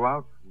ever go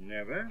out?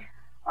 Never.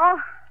 Oh,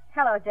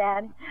 hello,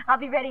 Dad. I'll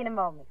be ready in a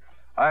moment.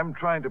 I'm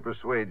trying to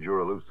persuade your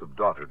elusive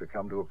daughter to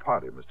come to a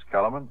party, Mr.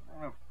 Kellerman.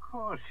 Of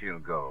course she'll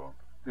go.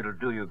 It'll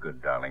do you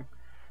good, darling.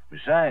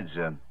 Besides,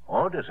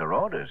 orders are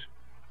orders.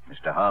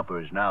 Mr.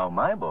 Harper is now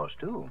my boss,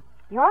 too.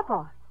 Your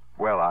boss?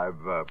 Well,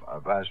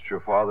 I've asked your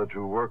father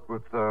to work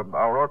with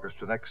our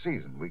orchestra next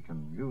season. We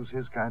can use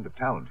his kind of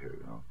talent here,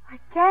 you know.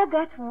 Dad,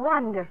 that's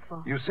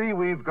wonderful. You see,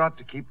 we've got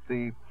to keep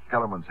the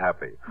Kellerman's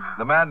happy.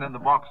 The man in the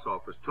box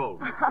office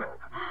told me so.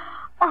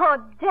 Oh,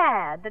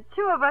 Dad, the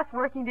two of us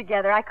working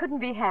together, I couldn't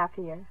be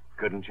happier.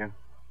 Couldn't you?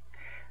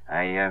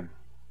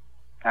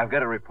 I've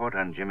got a report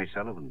on Jimmy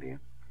Sullivan, dear.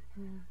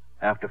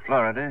 After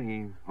Florida,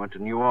 he went to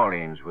New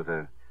Orleans with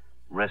a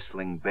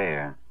wrestling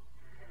bear.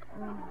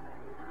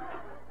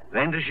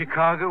 Then to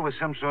Chicago with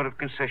some sort of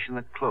concession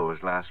that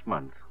closed last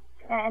month.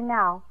 And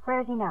now?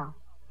 Where is he now?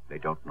 They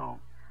don't know.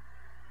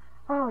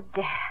 Oh,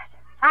 Dad.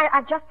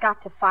 I've just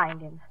got to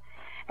find him.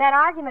 That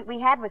argument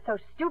we had was so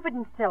stupid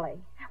and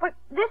silly. But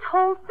this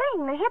whole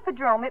thing, the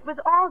Hippodrome, it was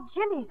all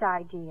Jimmy's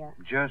idea.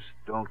 Just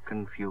don't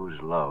confuse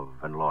love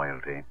and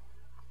loyalty.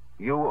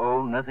 You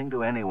owe nothing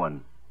to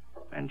anyone,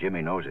 and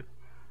Jimmy knows it.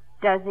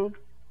 Does he?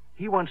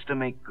 He wants to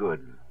make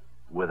good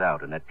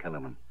without Annette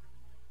Kellerman.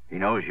 He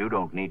knows you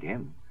don't need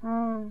him.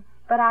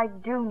 But I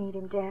do need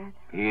him, Dad.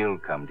 He'll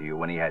come to you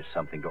when he has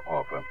something to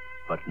offer,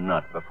 but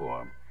not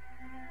before.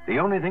 The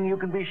only thing you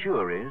can be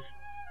sure is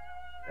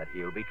that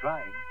he'll be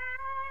trying.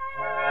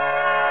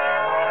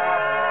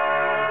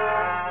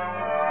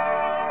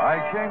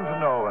 I came to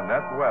know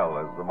Annette well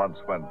as the months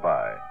went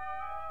by.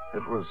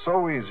 It was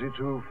so easy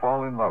to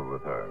fall in love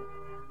with her.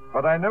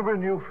 But I never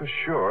knew for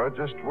sure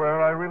just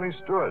where I really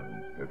stood,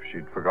 if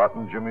she'd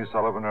forgotten Jimmy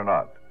Sullivan or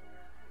not.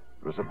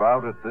 It was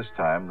about at this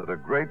time that a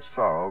great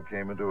sorrow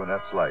came into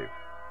Annette's life,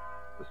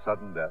 the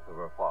sudden death of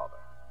her father.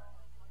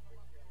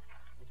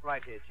 It's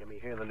right here, Jimmy,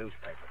 here in the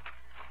newspaper.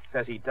 It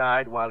says he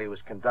died while he was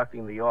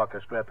conducting the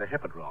orchestra at the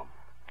Hippodrome.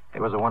 He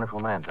was a wonderful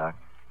man, Doc.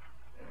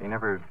 He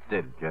never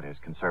did get his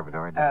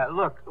conservatory, did he?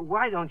 Look,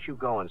 why don't you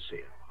go and see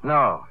it?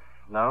 No,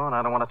 and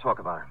I don't want to talk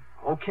about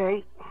it.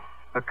 Okay.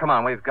 But come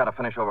on, we've got to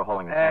finish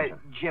overhauling the engine.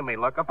 Jimmy,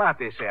 look, about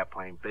this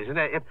airplane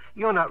business, if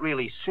you're not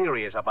really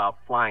serious about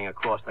flying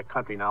across the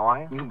country now,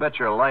 are you? You bet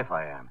your life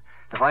I am.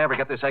 If I ever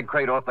get this egg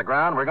crate off the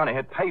ground, we're going to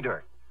hit pay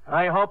dirt.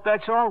 I hope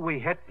that's all we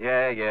hit.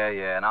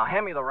 Yeah. Now,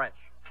 hand me the wrench.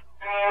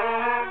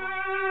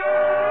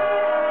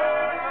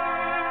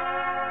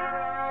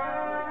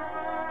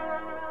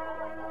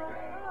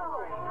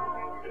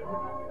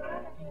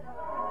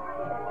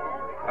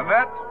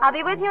 Annette? I'll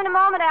be with you in a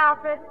moment,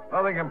 Alfred.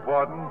 Nothing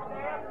important.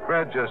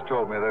 Fred just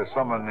told me there's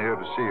someone here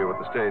to see you at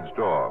the stage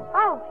door.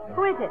 Oh,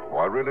 who is it? Oh,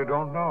 I really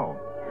don't know.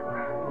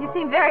 You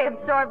seem very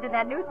absorbed in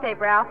that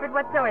newspaper, Alfred.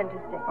 What's so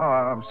interesting? Oh,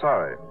 I'm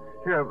sorry.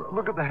 Here,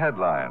 look at the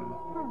headline.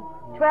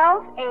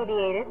 12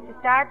 aviators to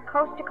start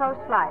coast-to-coast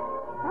flights.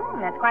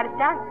 That's quite a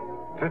stunt.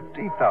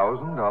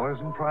 $50,000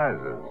 in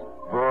prizes.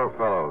 Poor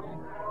fellows.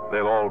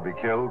 They'll all be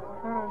killed.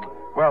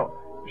 Well,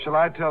 shall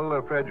I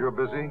tell Fred you're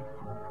busy?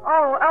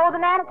 Oh, the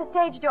man at the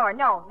stage door.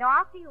 No,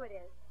 I'll see who it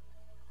is.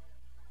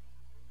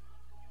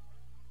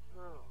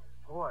 Oh,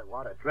 boy,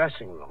 what a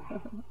dressing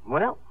room.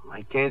 Well,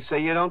 I can't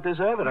say you don't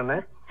deserve it,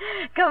 Annette.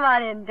 Come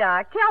on in,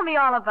 Doc. Tell me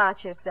all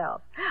about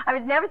yourself. I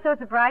was never so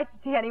surprised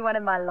to see anyone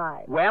in my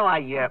life. Well,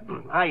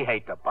 I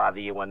hate to bother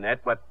you,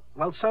 Annette, but,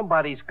 well,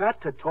 somebody's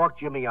got to talk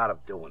Jimmy out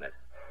of doing it.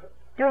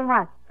 Doing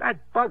what? That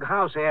Bug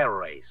House air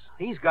race.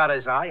 He's got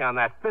his eye on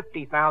that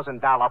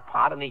 $50,000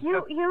 pot, and he...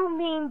 You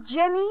mean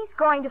Jimmy's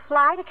going to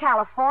fly to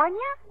California?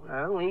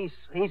 Well,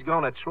 he's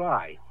going to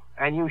try.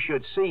 And you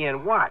should see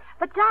in what?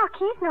 But, Doc,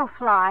 he's no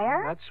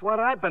flyer. That's what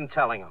I've been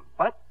telling him.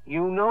 But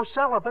you know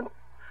Sullivan.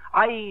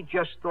 I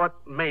just thought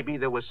maybe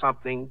there was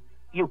something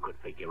you could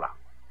figure out.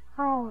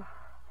 Oh,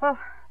 well,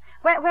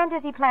 when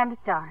does he plan to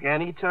start?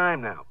 Any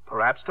time now.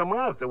 Perhaps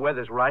tomorrow if the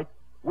weather's right.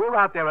 We're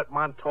out there at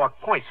Montauk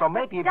Point, so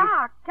maybe if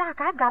Doc,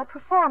 I've got a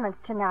performance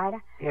tonight.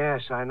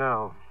 Yes, I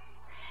know.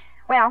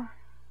 Well,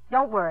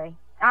 don't worry.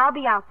 I'll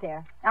be out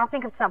there. I'll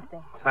think of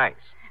something.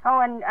 Thanks. Oh,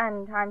 and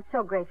I'm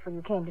so grateful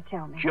you came to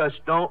tell me.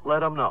 Just don't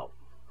let him know.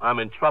 I'm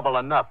in trouble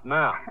enough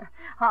now.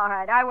 All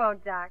right, I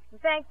won't, Doc.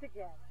 Thanks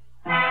again.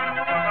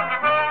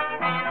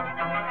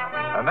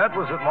 Annette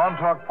was at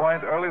Montauk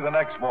Point early the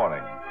next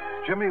morning.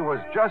 Jimmy was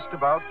just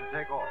about to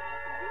take off.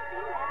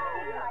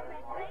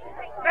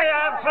 Hey,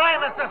 I'm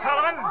sorry, Mr.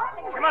 Sullivan.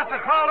 She must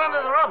have crawled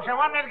under the ropes. You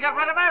want me to get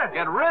rid of her?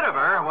 Get rid of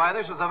her? Why,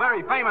 this is a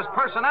very famous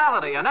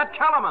personality, Annette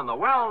Kellerman, the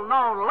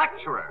well-known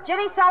lecturer.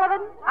 Jimmy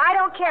Sullivan, I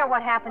don't care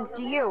what happens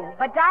to you,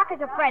 but Doc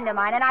is a friend of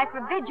mine, and I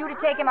forbid you to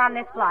take him on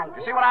this flight.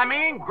 You see what I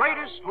mean?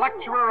 Greatest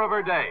lecturer of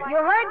her day. You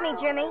heard me,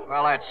 Jimmy.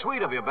 Well, that's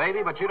sweet of you,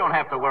 baby, but you don't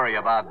have to worry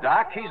about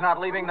Doc. He's not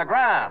leaving the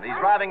ground. He's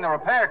driving the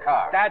repair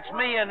car. That's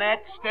me,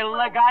 Annette. Still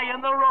the guy in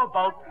the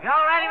rowboat. You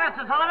all ready,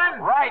 Mr. Sullivan?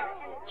 Right.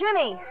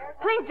 Jimmy,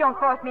 please don't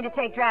force me to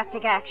take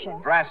drastic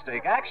action.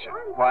 Drastic action?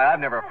 Why,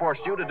 I've never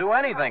forced you to do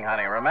anything,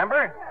 honey,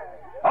 remember?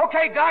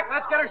 Okay, Doc,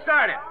 let's get her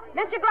started.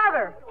 Mr.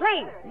 Glover,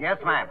 please. Yes,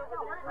 ma'am.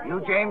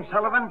 You James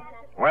Sullivan?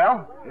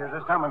 Well, here's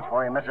a summons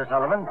for you, Mr.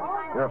 Sullivan.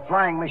 Your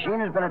flying machine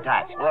has been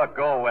attached. Look,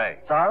 go away.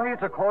 Sorry,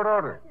 it's a court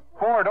order.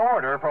 Court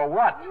order for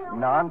what?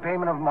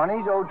 Non-payment of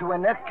monies owed to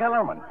Annette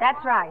Kellerman.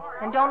 That's right.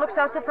 And don't look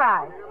so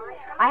surprised.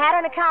 I had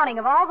an accounting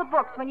of all the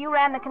books when you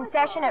ran the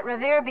concession at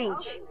Revere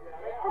Beach.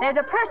 There's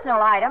a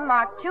personal item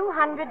marked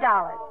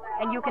 $200,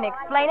 and you can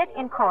explain it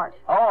in court.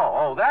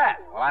 Oh, that.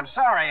 Well, I'm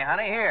sorry,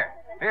 honey.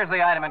 Here's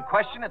the item in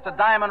question. It's a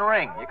diamond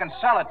ring. You can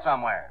sell it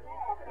somewhere.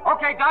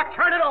 Okay, Doc,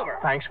 turn it over.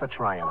 Thanks for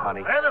trying,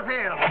 honey. Clear the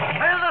field.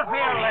 Clear the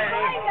field, lady.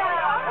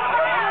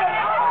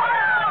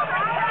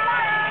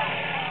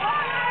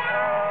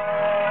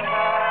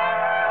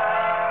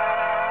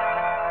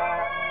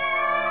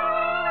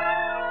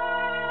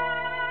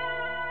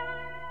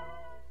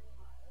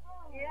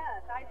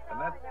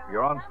 Annette,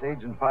 you're on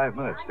stage in 5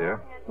 minutes, dear.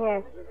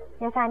 Yes.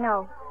 Yes, I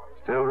know.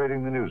 Still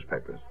reading the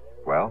newspapers.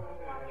 Well,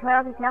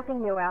 Well, there's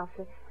nothing new,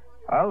 Alfred.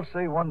 I'll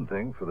say one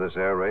thing for this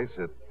air race.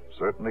 It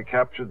certainly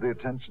captured the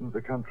attention of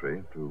the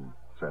country, to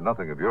say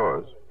nothing of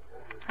yours.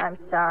 I'm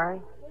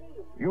sorry.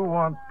 You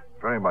want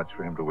very much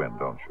for him to win,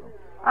 don't you?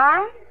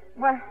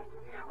 Well,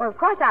 of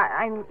course,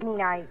 I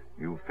mean,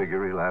 You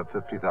figure he'll have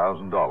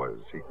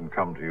 $50,000. He can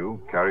come to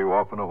you, carry you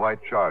off in a white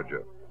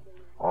Charger.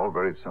 All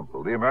very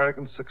simple. The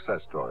American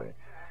success story.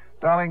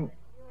 Darling,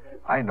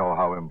 I know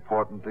how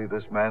importantly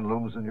this man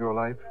looms in your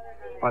life,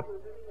 but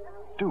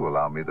do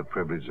allow me the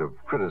privilege of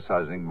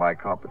criticizing my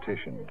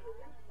competition.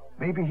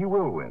 Maybe he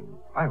will win.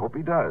 I hope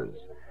he does.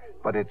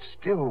 But it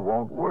still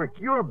won't work.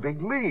 You're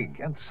big league.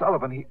 And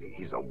Sullivan,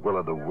 he's a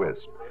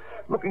will-o'-the-wisp.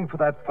 Looking for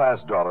that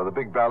fast dollar, the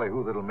big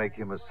ballyhoo that'll make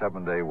him a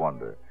 7-day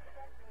wonder.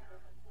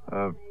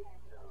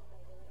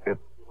 It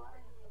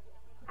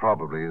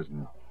probably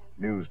isn't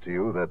news to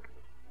you that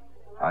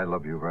I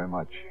love you very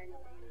much.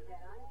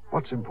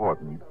 What's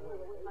important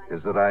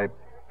is that I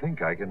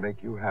think I can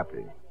make you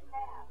happy.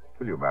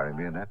 Will you marry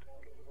me, Annette?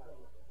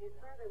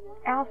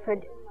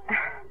 Alfred,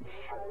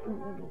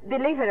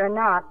 believe it or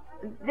not,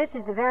 this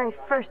is the very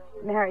first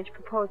marriage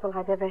proposal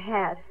I've ever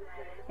had.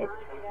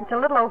 It's a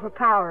little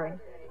overpowering.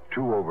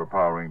 Too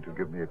overpowering to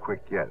give me a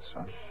quick yes,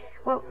 huh?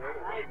 Well,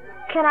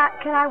 can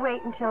I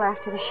wait until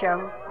after the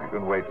show? You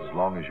can wait as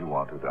long as you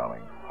want to,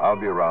 darling. I'll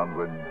be around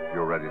when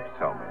you're ready to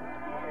tell me.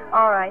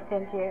 All right,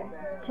 then, dear.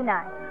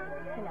 Tonight.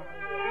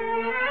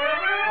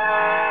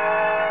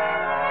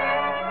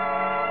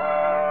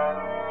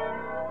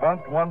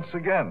 But once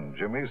again,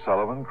 Jimmy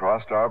Sullivan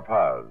crossed our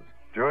paths.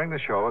 During the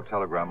show, a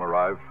telegram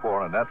arrived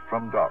for Annette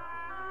from Doc.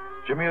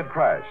 Jimmy had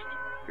crashed.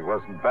 He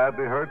wasn't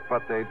badly hurt,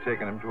 but they'd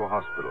taken him to a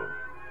hospital.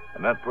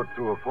 Annette put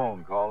through a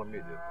phone call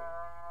immediately.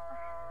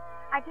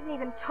 I didn't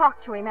even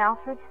talk to him,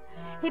 Alfred.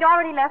 He'd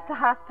already left the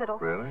hospital.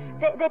 Really?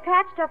 They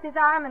patched up his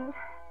arm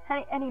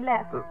and he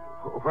left.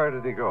 Where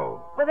did he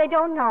go? Well, they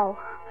don't know.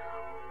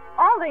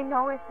 All they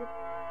know is that,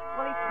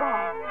 well, he's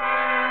gone.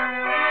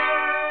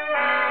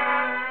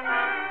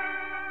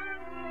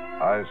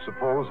 I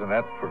suppose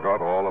Annette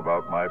forgot all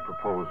about my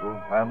proposal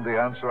and the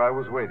answer I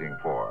was waiting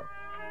for.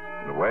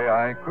 In a way,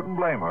 I couldn't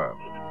blame her.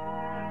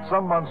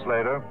 Some months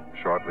later,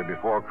 shortly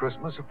before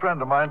Christmas, a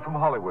friend of mine from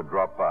Hollywood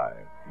dropped by,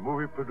 a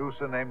movie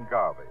producer named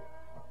Garvey.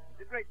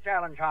 It's a great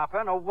challenge, Harper,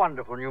 and a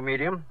wonderful new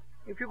medium.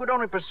 If you could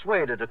only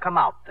persuade her to come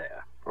out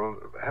there. Well,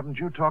 haven't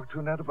you talked to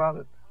Annette about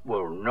it?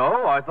 Well,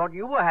 no. I thought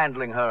you were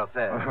handling her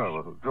affairs.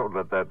 Well, don't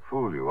let that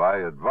fool you. I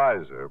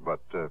advise her, but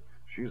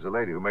she's a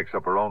lady who makes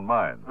up her own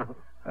mind.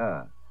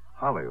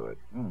 Hollywood.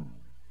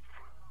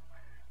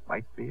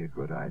 Might be a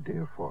good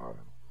idea for her.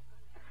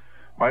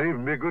 Might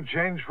even be a good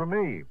change for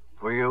me.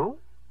 For you?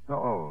 No,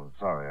 oh,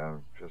 sorry.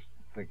 I'm just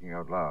thinking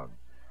out loud.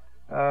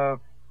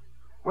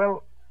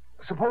 Well,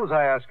 suppose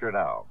I ask her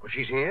now. Well,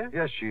 she's here?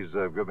 Yes, she's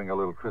giving a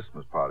little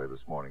Christmas party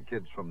this morning.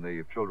 Kids from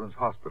the Children's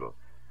Hospital.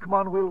 Come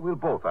on, we'll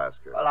both ask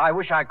her. Well, I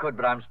wish I could,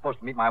 but I'm supposed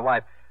to meet my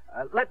wife.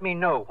 Let me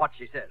know what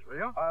she says, will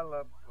you?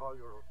 I'll call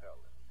your hotel.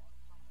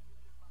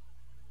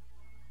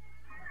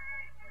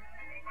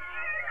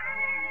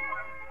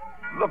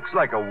 Looks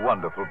like a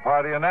wonderful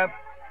party, Annette.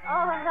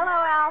 Oh,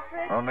 hello,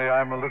 Alfred. Only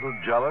I'm a little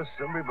jealous.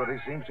 Everybody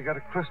seems to get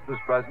a Christmas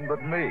present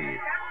but me.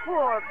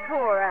 Poor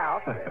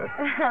Alfred.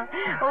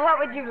 Well, what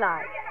would you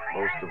like?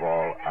 Most of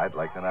all, I'd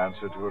like an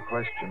answer to a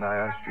question I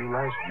asked you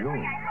last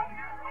June.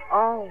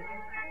 Oh.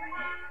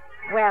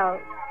 Well,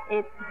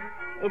 it's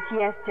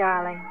yes,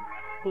 darling.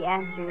 The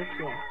answer is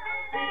yes.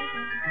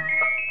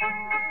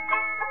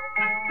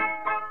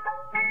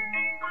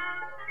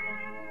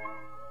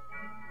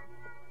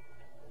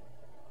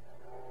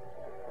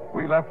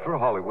 We left for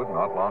Hollywood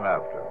not long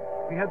after.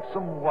 We had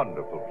some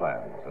wonderful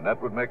plans.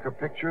 Annette would make her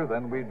picture,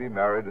 then we'd be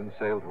married and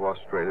sail to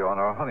Australia on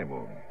our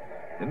honeymoon.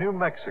 In New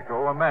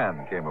Mexico, a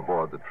man came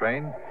aboard the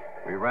train.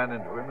 We ran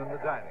into him in the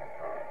dining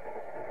car.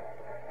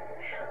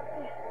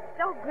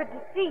 So good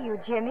to see you,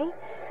 Jimmy.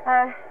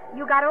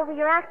 You got over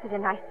your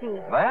accident, I see.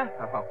 That?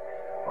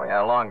 Oh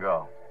yeah, long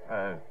ago.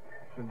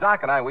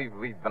 Doc and I, we've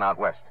been out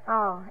west.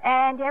 Oh,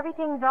 and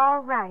everything's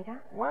all right, huh?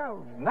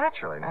 Well,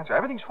 naturally.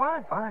 Everything's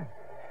fine.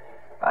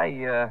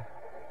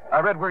 I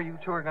read where you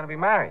two are going to be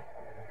married.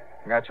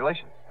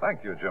 Congratulations.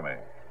 Thank you, Jimmy.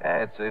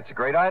 It's a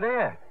great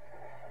idea.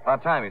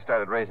 About time you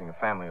started raising a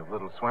family of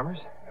little swimmers.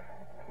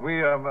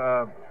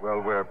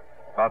 We're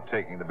not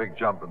taking the big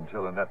jump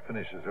until Annette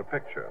finishes her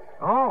picture.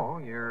 Oh,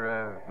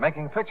 you're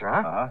making a picture, huh?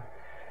 Uh-huh.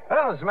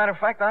 Well, as a matter of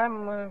fact,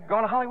 I'm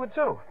going to Hollywood,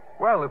 too.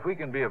 Well, if we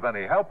can be of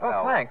any help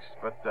now... Thanks,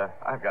 but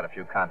I've got a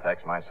few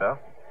contacts myself.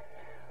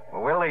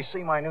 Well, will they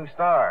see my new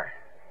star?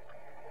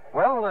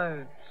 Well,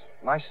 it's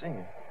nice seeing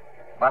you.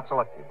 Lots of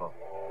luck to you both.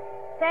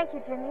 Thank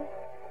you, Jimmy.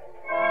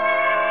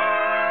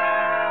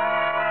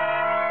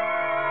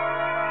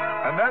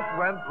 Annette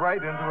went right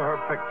into her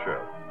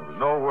picture. There was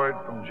no word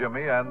from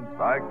Jimmy, and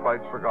I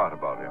quite forgot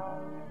about him.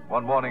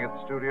 One morning at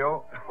the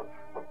studio.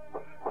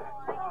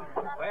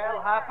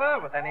 Well,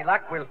 Harper, with any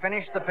luck, we'll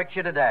finish the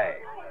picture today.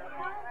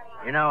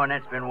 You know,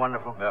 Annette's been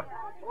wonderful. Yeah.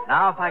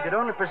 Now, if I could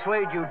only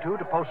persuade you two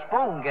to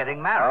postpone getting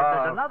married,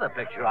 there's another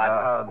picture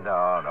I'd...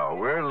 No.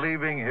 We're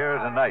leaving here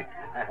tonight.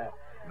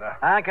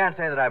 I can't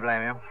say that I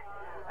blame you.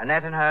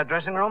 Annette in her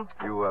dressing room?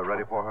 You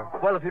ready for her?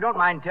 Well, if you don't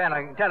mind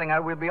telling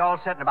her, we'll be all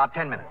set in about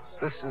 10 minutes.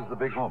 This is the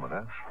big moment,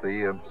 huh?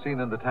 The scene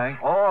in the tank?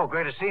 Oh,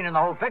 greatest scene in the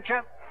whole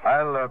picture.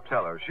 I'll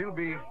tell her. She'll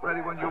be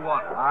ready when you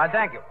want her.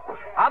 Thank you.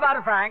 How about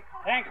it, Frank?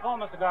 Thanks, full,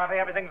 Mr. Garvey.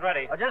 Everything's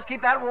ready. Well, just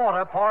keep that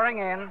water pouring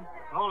in.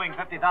 It's holding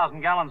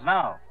 50,000 gallons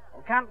now.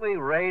 Well, can't we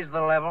raise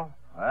the level?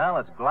 Well,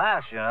 it's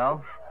glass, you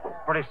know.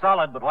 Pretty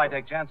solid, but why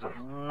take chances?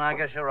 I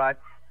guess you're right.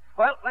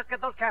 Well, let's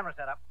get those cameras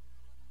set up.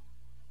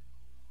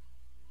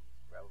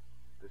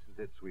 This is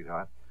it,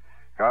 sweetheart.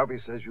 Garvey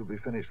says you'll be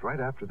finished right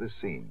after this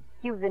scene.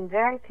 You've been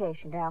very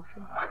patient,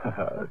 Alfred.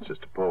 It's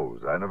just a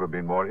pose. I've never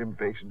been more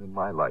impatient in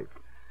my life.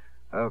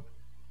 What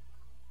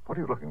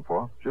are you looking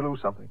for? Did you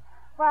lose something?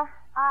 Well,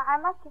 I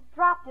must have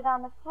dropped it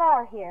on the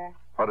floor here.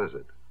 What is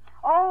it?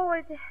 Oh,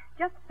 it's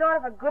just sort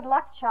of a good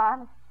luck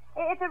charm.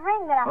 It's a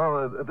ring that I...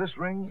 Oh, this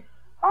ring?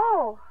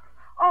 Oh,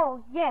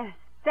 yes.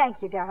 Thank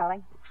you,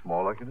 darling. Looks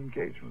more like an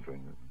engagement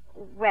ring.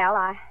 Well,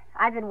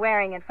 I've been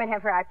wearing it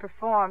whenever I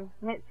perform.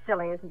 It's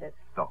silly, isn't it?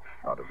 No,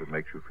 not if it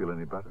makes you feel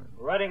any better.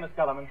 Ready, Miss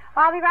Kellerman.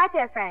 I'll be right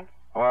there, Frank.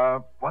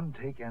 One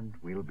take and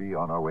we'll be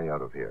on our way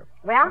out of here.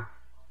 Well,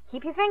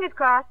 keep your fingers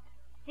crossed.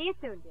 See you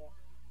soon, dear.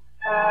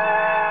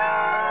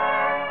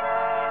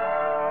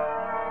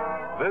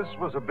 This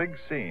was a big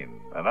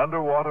scene, an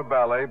underwater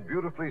ballet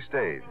beautifully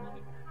staged.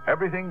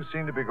 Everything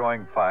seemed to be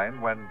going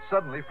fine when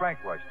suddenly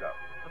Frank rushed up.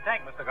 The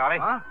tank, Mr. Garvey.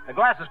 Huh? The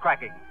glass is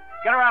cracking.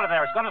 Get her out of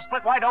there. It's going to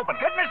split wide open.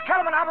 Get Miss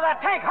Kellerman out of that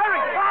tank. Hurry!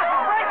 The glass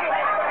is breaking.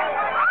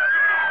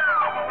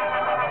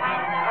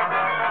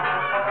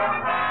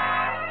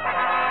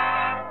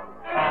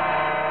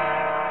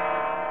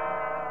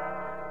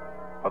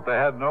 But they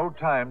had no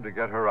time to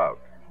get her out.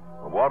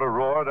 The water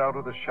roared out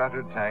of the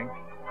shattered tank,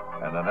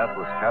 and Annette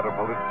was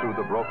catapulted through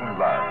the broken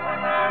glass.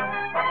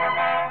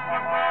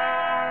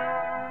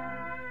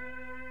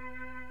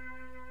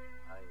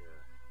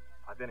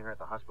 I've been here at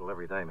the hospital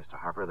every day, Mr.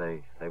 Harper.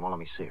 They won't let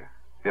me see her.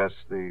 Yes,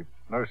 the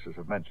nurses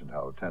have mentioned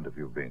how attentive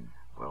you've been.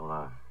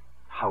 Well,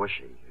 how is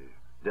she?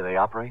 Did they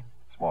operate?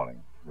 This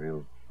morning.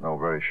 We'll know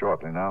very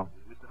shortly now.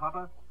 Mr.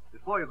 Harper,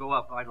 before you go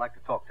up, I'd like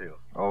to talk to you.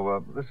 Oh,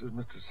 this is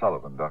Mr.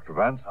 Sullivan, Dr.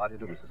 Vance. How do you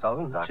do, Mr.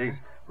 Sullivan? Doctor? She's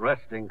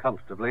resting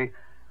comfortably.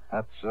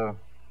 That's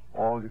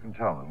all you can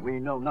tell them. We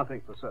know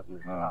nothing for certain,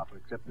 Mr. Harper,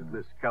 except that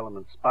Miss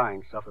Kellerman's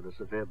spine suffered a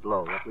severe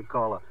blow, what we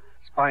call a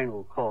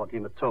spinal cord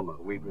hematoma.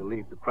 We've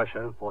relieved the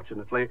pressure.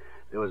 Fortunately,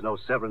 there was no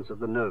severance of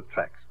the nerve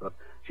tracts, but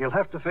she'll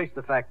have to face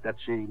the fact that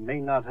she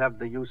may not have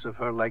the use of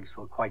her legs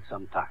for quite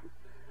some time.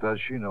 Does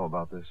she know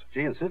about this?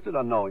 She insisted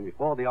on knowing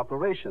before the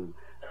operation.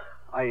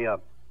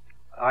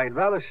 I'd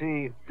rather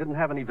she didn't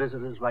have any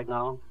visitors right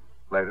now.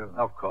 Later?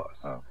 Of course.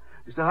 Oh.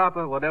 Mr.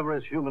 Harper, whatever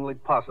is humanly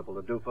possible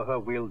to do for her,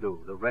 we'll do.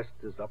 The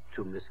rest is up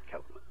to Miss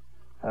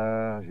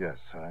Kellerman. Yes,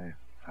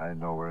 I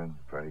know we're in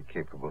very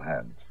capable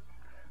hands.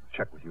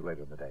 Check with you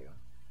later in the day,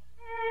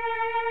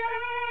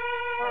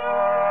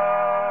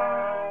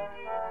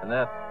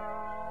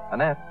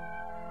 Annette?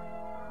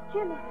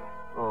 Jimmy.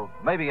 Well,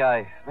 maybe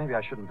I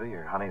shouldn't be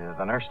here, honey.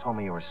 The nurse told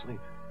me you were asleep.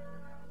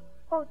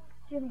 Oh,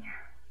 Jimmy.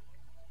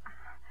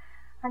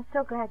 I'm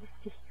so glad to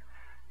see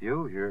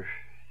you.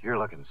 You're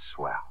looking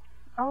swell.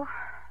 Oh,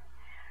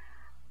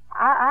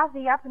 I'll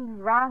be up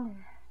and around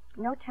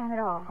in no time at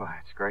all. Oh,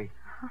 that's great.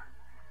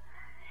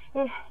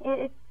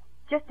 It's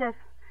just a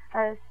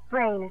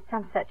sprain or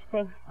some such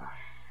thing.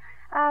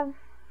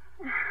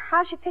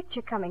 How's your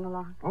picture coming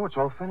along? Oh, it's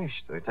all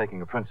finished. They're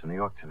taking a print to New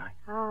York tonight.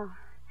 Oh,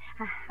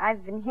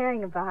 I've been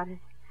hearing about it.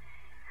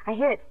 I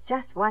hear it's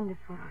just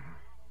wonderful.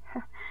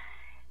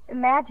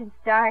 Imagine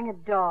starring a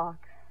dog.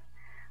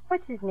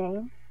 What's his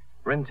name?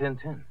 Rin Tin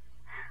Tin.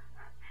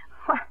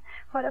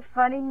 What a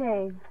funny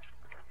name.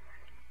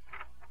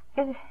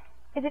 Is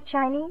it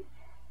Chinese?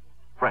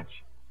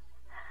 French.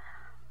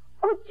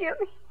 Oh,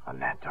 Jimmy.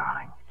 Annette,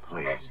 darling,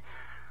 please.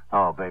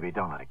 Oh, baby,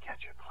 don't let it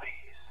catch you,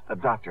 please. The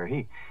doctor,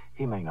 he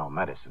may know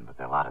medicine, but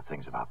there are a lot of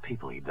things about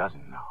people he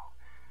doesn't know.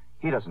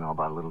 He doesn't know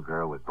about a little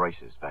girl with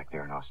braces back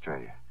there in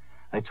Australia.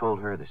 They told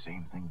her the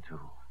same thing, too.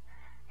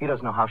 He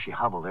doesn't know how she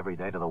hobbled every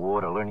day to the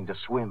water learning to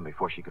swim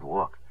before she could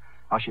walk.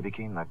 How she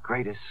became the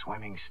greatest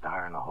swimming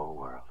star in the whole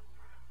world.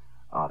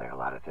 Oh, there are a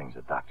lot of things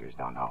that doctors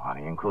don't know,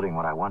 honey, including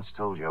what I once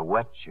told you.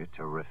 Wet, you're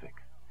terrific.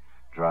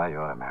 Dry, you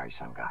ought to marry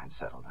some guy and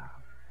settle down.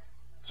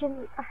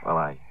 Jimmy, Well,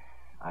 I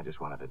just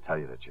wanted to tell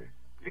you that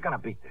you're going to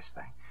beat this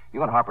thing.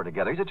 You and Harper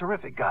together. He's a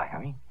terrific guy,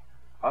 honey.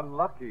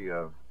 Unlucky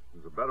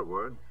is a better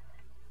word.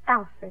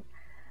 Alfred.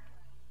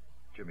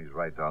 Jimmy's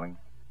right, darling.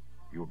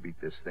 You'll beat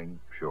this thing,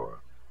 sure.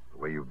 The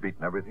way you've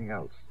beaten everything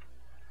else.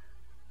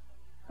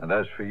 And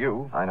as for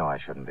you... I know I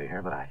shouldn't be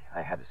here, but I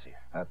had to see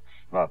her. That's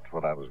not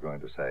what I was going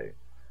to say.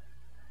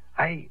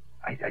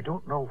 I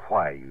don't know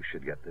why you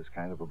should get this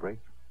kind of a break.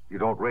 You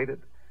don't rate it.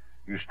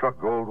 You struck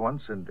gold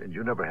once, and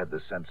you never had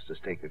the sense to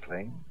stake a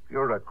claim.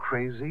 You're a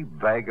crazy,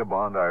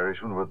 vagabond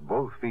Irishman with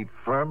both feet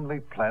firmly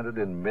planted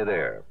in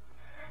midair.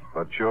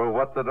 But you're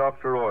what the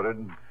doctor ordered.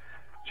 And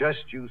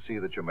just you see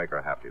that you make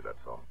her happy, that's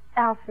all.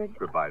 Alfred.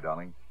 Goodbye,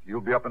 darling.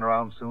 You'll be up and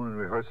around soon and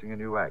rehearsing a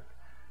new act.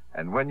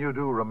 And when you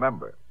do,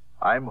 remember,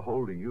 I'm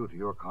holding you to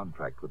your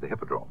contract with the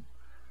Hippodrome.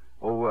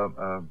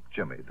 Oh,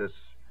 Jimmy,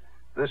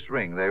 this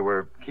ring, they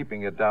were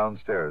keeping it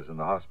downstairs in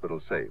the hospital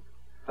safe.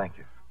 Thank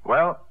you.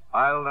 Well,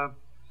 I'll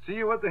see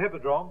you at the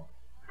Hippodrome.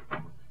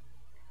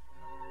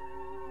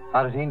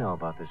 How did he know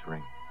about this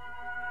ring?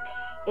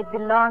 It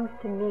belongs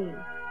to me.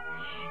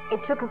 It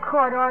took a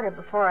court order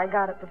before I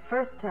got it the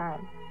first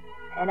time.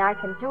 And I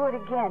can do it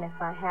again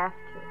if I have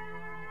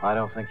to. I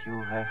don't think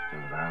you'll have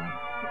to, darling.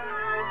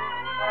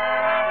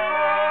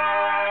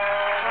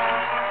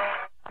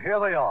 Here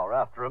they are,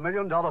 after $1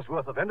 million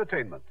worth of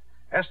entertainment.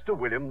 Esther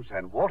Williams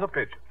and Walter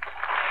Pigeon.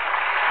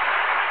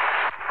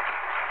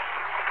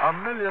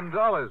 $1 million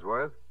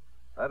worth?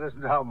 That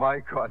isn't how my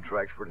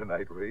contract for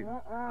tonight reads.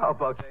 How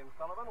about James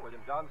Sullivan,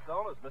 William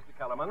Johnstone as Mr.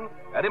 Kellerman,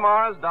 Eddie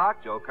Marr as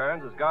Doc, Joe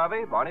Kearns as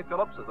Garvey, Barney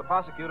Phillips as the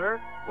prosecutor,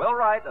 Will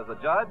Wright as the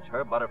judge,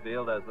 Herb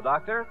Butterfield as the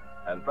doctor,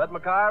 and Fred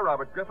Mackay,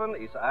 Robert Griffin,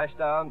 Issa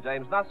Ashdown,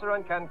 James Nasser,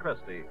 and Ken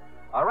Christie.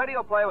 Our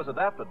radio play was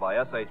adapted by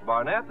S.H.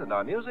 Barnett, and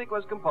our music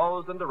was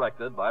composed and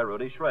directed by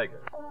Rudy Schrager.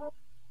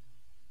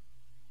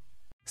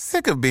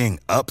 Sick of being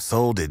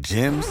upsold at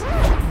gyms?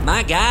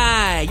 My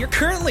guy, you're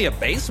currently a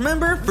base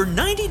member? For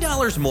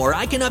 $90 more,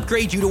 I can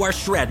upgrade you to our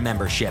Shred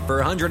membership.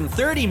 For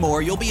 $130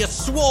 more, you'll be a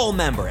Swole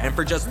member. And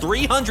for just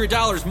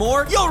 $300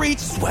 more, you'll reach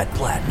Sweat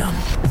Platinum.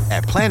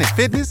 At Planet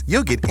Fitness,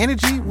 you'll get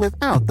energy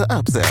without the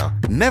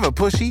upsell. Never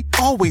pushy,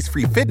 always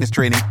free fitness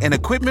training and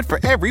equipment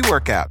for every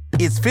workout.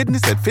 It's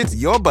fitness that fits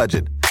your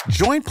budget.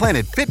 Join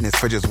Planet Fitness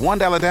for just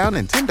 $1 down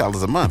and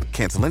 $10 a month.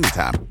 Cancel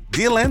anytime.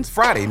 Deal ends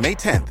Friday, May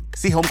 10th.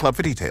 See Home Club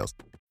for details.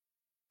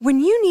 When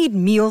you need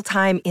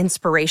mealtime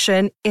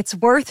inspiration, it's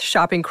worth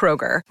shopping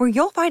Kroger, where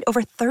you'll find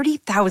over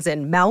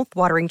 30,000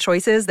 mouth-watering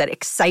choices that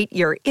excite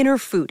your inner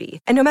foodie.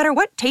 And no matter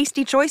what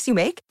tasty choice you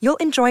make, you'll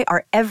enjoy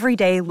our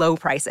everyday low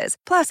prices,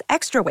 plus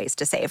extra ways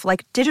to save,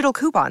 like digital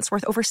coupons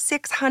worth over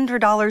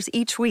 $600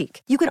 each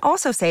week. You can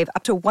also save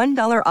up to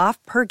 $1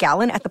 off per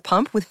gallon at the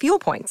pump with fuel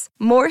points.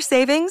 More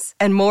savings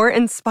and more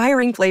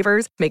inspiring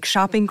flavors make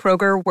shopping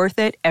Kroger worth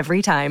it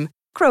every time.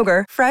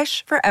 Kroger,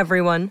 fresh for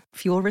everyone.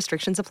 Fuel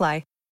restrictions apply.